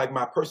know, like,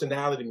 my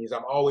personality means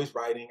I'm always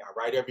writing. I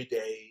write every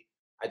day.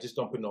 I just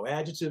don't put no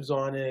adjectives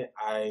on it.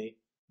 I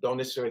don't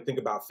necessarily think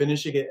about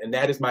finishing it. And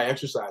that is my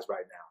exercise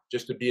right now,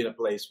 just to be in a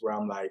place where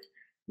I'm like,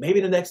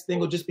 maybe the next thing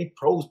will just be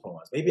prose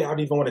poems. Maybe I don't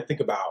even want to think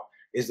about,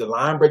 is the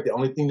line break the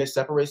only thing that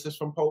separates us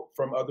from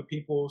other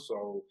people?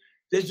 So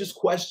there's just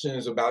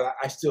questions about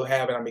I still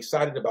have, and I'm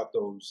excited about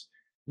those,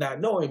 not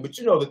knowing. But,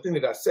 you know, the thing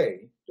that I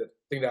say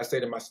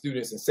to my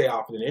students and say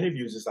often in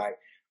interviews is like,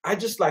 I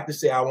just like to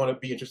say I want to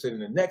be interested in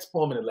the next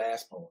poem and the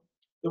last poem.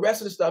 The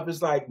rest of the stuff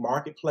is like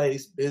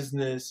marketplace,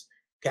 business,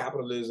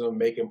 capitalism,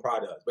 making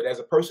products. But as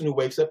a person who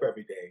wakes up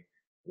every day,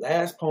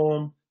 last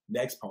poem,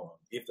 next poem.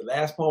 If the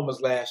last poem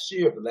was last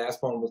year, if the last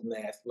poem was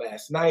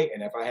last night,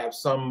 and if I have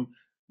some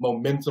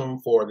momentum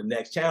for the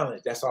next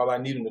challenge, that's all I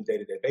need on a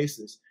day-to-day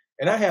basis.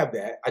 And I have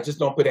that. I just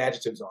don't put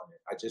adjectives on it.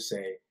 I just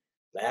say,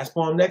 last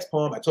poem, next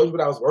poem. I told you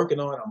what I was working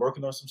on. I'm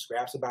working on some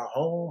scraps about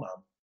home.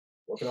 I'm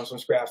working on some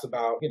scraps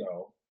about, you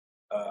know,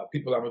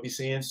 people I'm going to be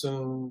seeing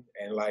soon.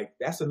 And like,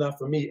 that's enough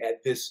for me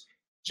at this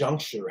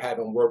juncture,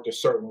 having worked a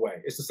certain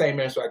way. It's the same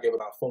answer I gave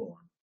about form.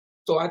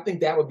 So I think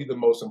that would be the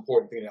most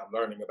important thing that I'm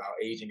learning about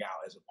aging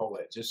out as a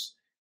poet. Just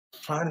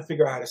trying to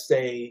figure out how to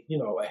stay, you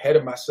know, ahead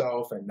of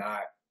myself and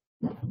not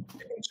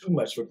taking too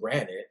much for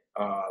granted.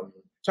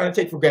 Trying to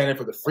take for granted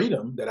for the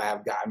freedom that I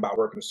have gotten by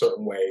working a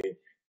certain way,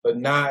 but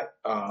not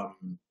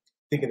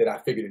thinking that I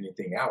figured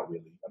anything out,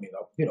 really. I mean,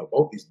 you know,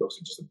 both these books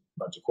are just a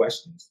bunch of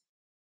questions.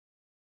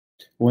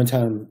 One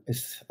time,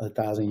 it's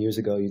 1,000 years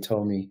ago, you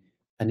told me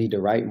I need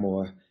to write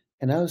more.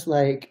 And I was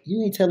like,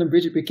 you ain't telling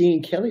Bridget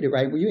Begin Kelly to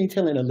write more. You ain't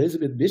telling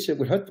Elizabeth Bishop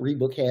with her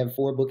 3-book have,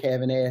 4-book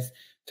having ass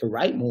to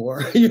write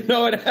more. You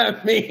know what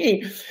I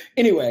mean?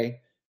 Anyway.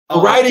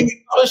 Writing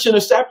and publishing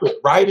are separate.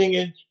 Writing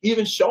and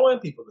even showing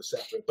people are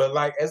separate. But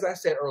like, as I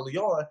said early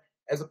on,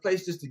 as a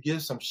place just to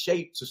give some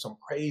shape to some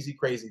crazy,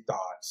 crazy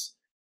thoughts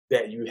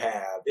that you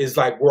have is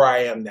like where I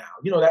am now.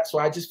 You know, that's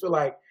why I just feel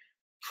like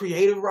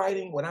creative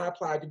writing, when I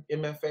applied to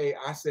MFA,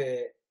 I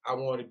said I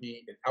wanted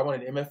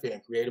an MFA in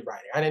creative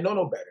writing. I didn't know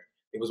no better.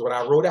 It was what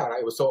I wrote out.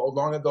 It was so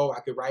long ago I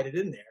could write it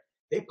in there.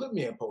 They put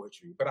me in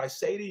poetry. But I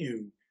say to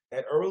you,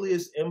 that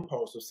earliest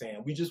impulse of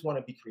saying we just want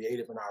to be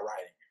creative in our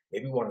writing.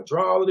 Maybe we want to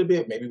draw a little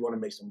bit. Maybe we want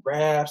to make some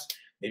graphs.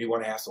 maybe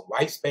want to have some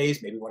white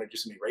space, maybe want to do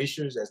some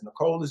erasures as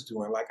Nicole is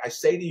doing. Like I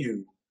say to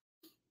you,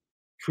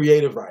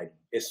 creative writing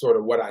is sort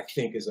of what I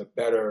think is a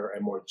better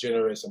and more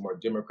generous and more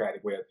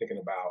democratic way of thinking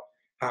about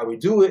how we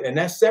do it. And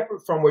that's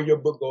separate from where your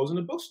book goes in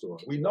the bookstore.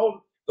 We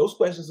know those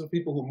questions of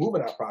people who move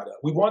in our product.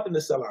 We want them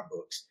to sell our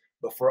books.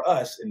 But for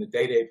us in the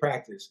day-to-day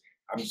practice,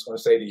 I'm just going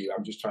to say to you,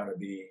 I'm just trying to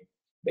be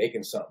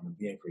making something and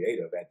being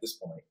creative at this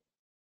point.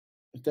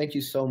 Thank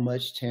you so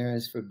much,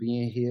 Terrance, for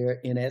being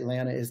here in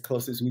Atlanta, as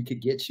close as we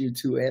could get you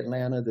to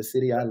Atlanta, the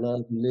city I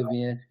love and live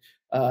in.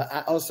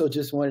 I also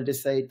just wanted to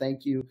say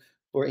thank you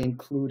for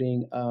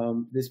including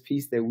this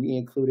piece that we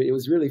included. It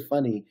was really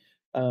funny.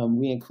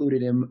 We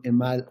included in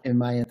my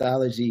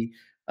anthology,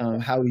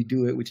 How We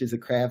Do It, which is a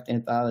craft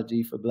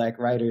anthology for Black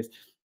writers.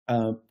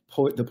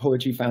 The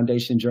Poetry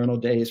Foundation Journal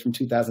Days from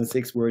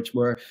 2006, which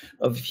were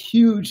of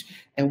huge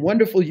and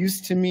wonderful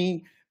use to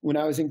me when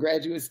I was in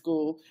graduate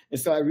school. And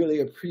so I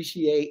really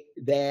appreciate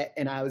that.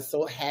 And I was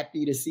so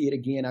happy to see it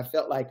again. I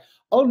felt like,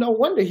 oh, no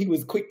wonder he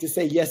was quick to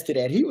say yes to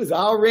that. He was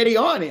already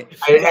on it.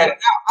 I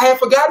had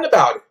forgotten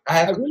about it.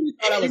 I really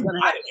thought I was going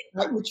to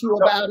fight with you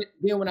about it.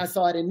 Then when I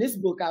saw it in this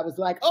book, I was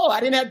like, oh,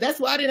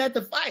 that's why I didn't have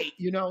to fight,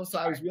 you know? So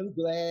I was really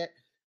glad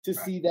to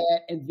see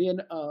that. And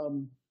then,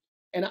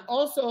 and I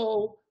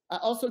also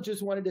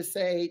just wanted to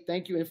say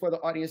thank you. And for the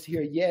audience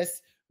here,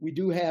 yes, we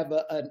do have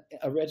a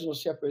Reginald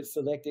Shepard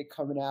selected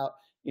coming out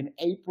in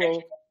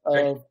April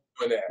of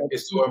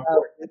it's so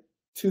important.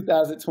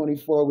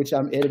 2024, which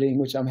I'm editing,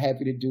 which I'm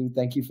happy to do.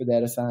 Thank you for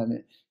that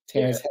assignment,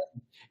 Terrance.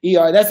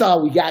 Yeah. ER, that's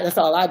all we got. That's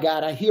all I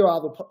got. I hear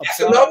all the. That's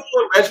another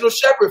one. Reginald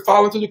Shepard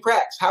falling through the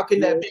cracks. How can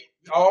that be?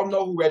 We all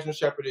know who Reginald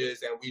Shepard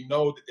is, and we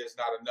know that there's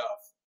not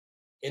enough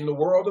in the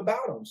world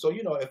about him. So,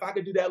 you know, if I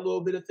could do that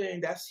little bit of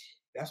thing, that's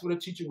what a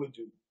teacher would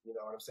do. You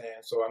know what I'm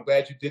saying? So I'm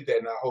glad you did that,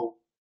 and I hope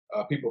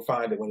people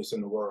find it when it's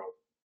in the world.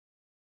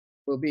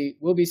 We'll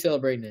be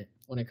celebrating it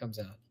when it comes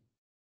out.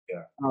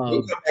 Yeah,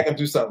 we'll come back and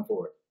do something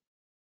for it.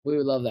 We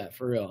would love that,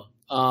 for real.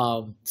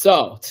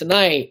 So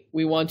tonight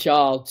we want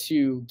y'all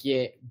to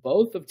get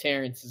both of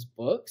Terrance's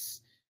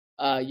books.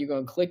 You're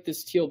going to click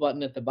this teal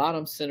button at the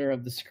bottom center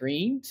of the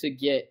screen to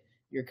get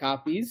your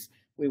copies.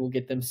 We will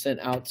get them sent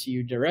out to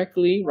you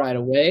directly right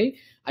away.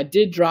 I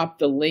did drop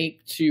the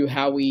link to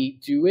How We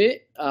Do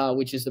It,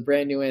 which is the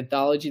brand new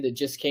anthology that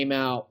just came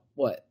out,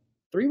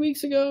 3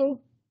 weeks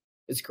ago?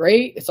 It's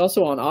great. It's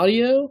also on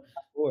audio.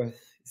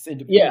 It's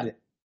independent.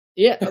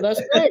 Yeah, that's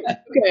great.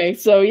 Okay,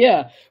 so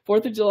yeah,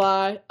 4th of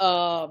July,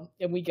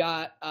 and we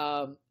got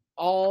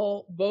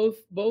both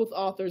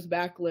authors'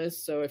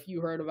 backlists. So if you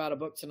heard about a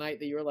book tonight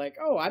that you were like,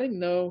 oh, I didn't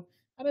know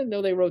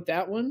they wrote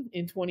that one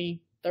in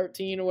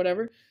 2013 or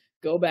whatever,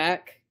 go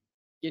back,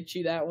 get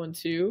you that one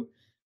too.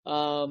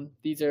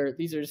 These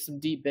are some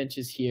deep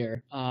benches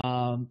here.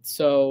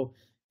 So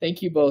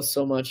thank you both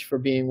so much for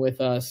being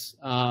with us.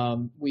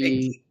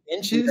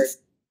 Benches?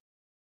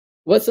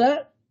 What's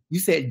that? You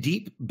said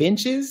deep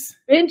benches?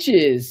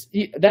 Benches.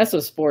 That's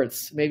a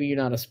sports. Maybe you're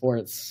not a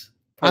sports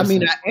person. I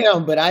mean, I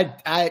am, but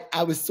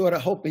I was sort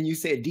of hoping you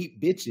said deep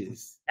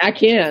bitches.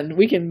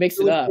 We can mix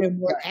it up.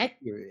 More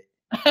accurate.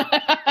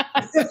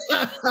 I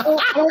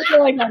don't feel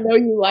like I know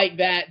you like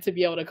that to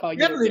be able to call you.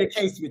 Definitely the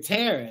case with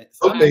Terrance.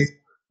 Okay.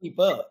 Keep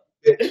up.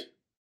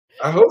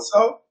 I hope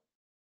so.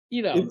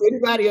 You know, if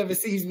anybody ever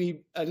sees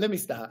me, let me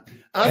stop.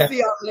 I'll see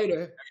y'all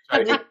later.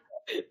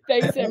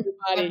 Thanks,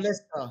 everybody. Let's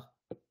go.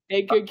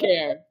 Take good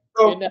care.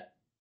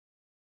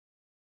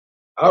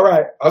 All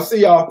right. I'll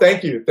see y'all.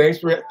 Thank you. Thanks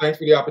for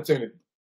the opportunity.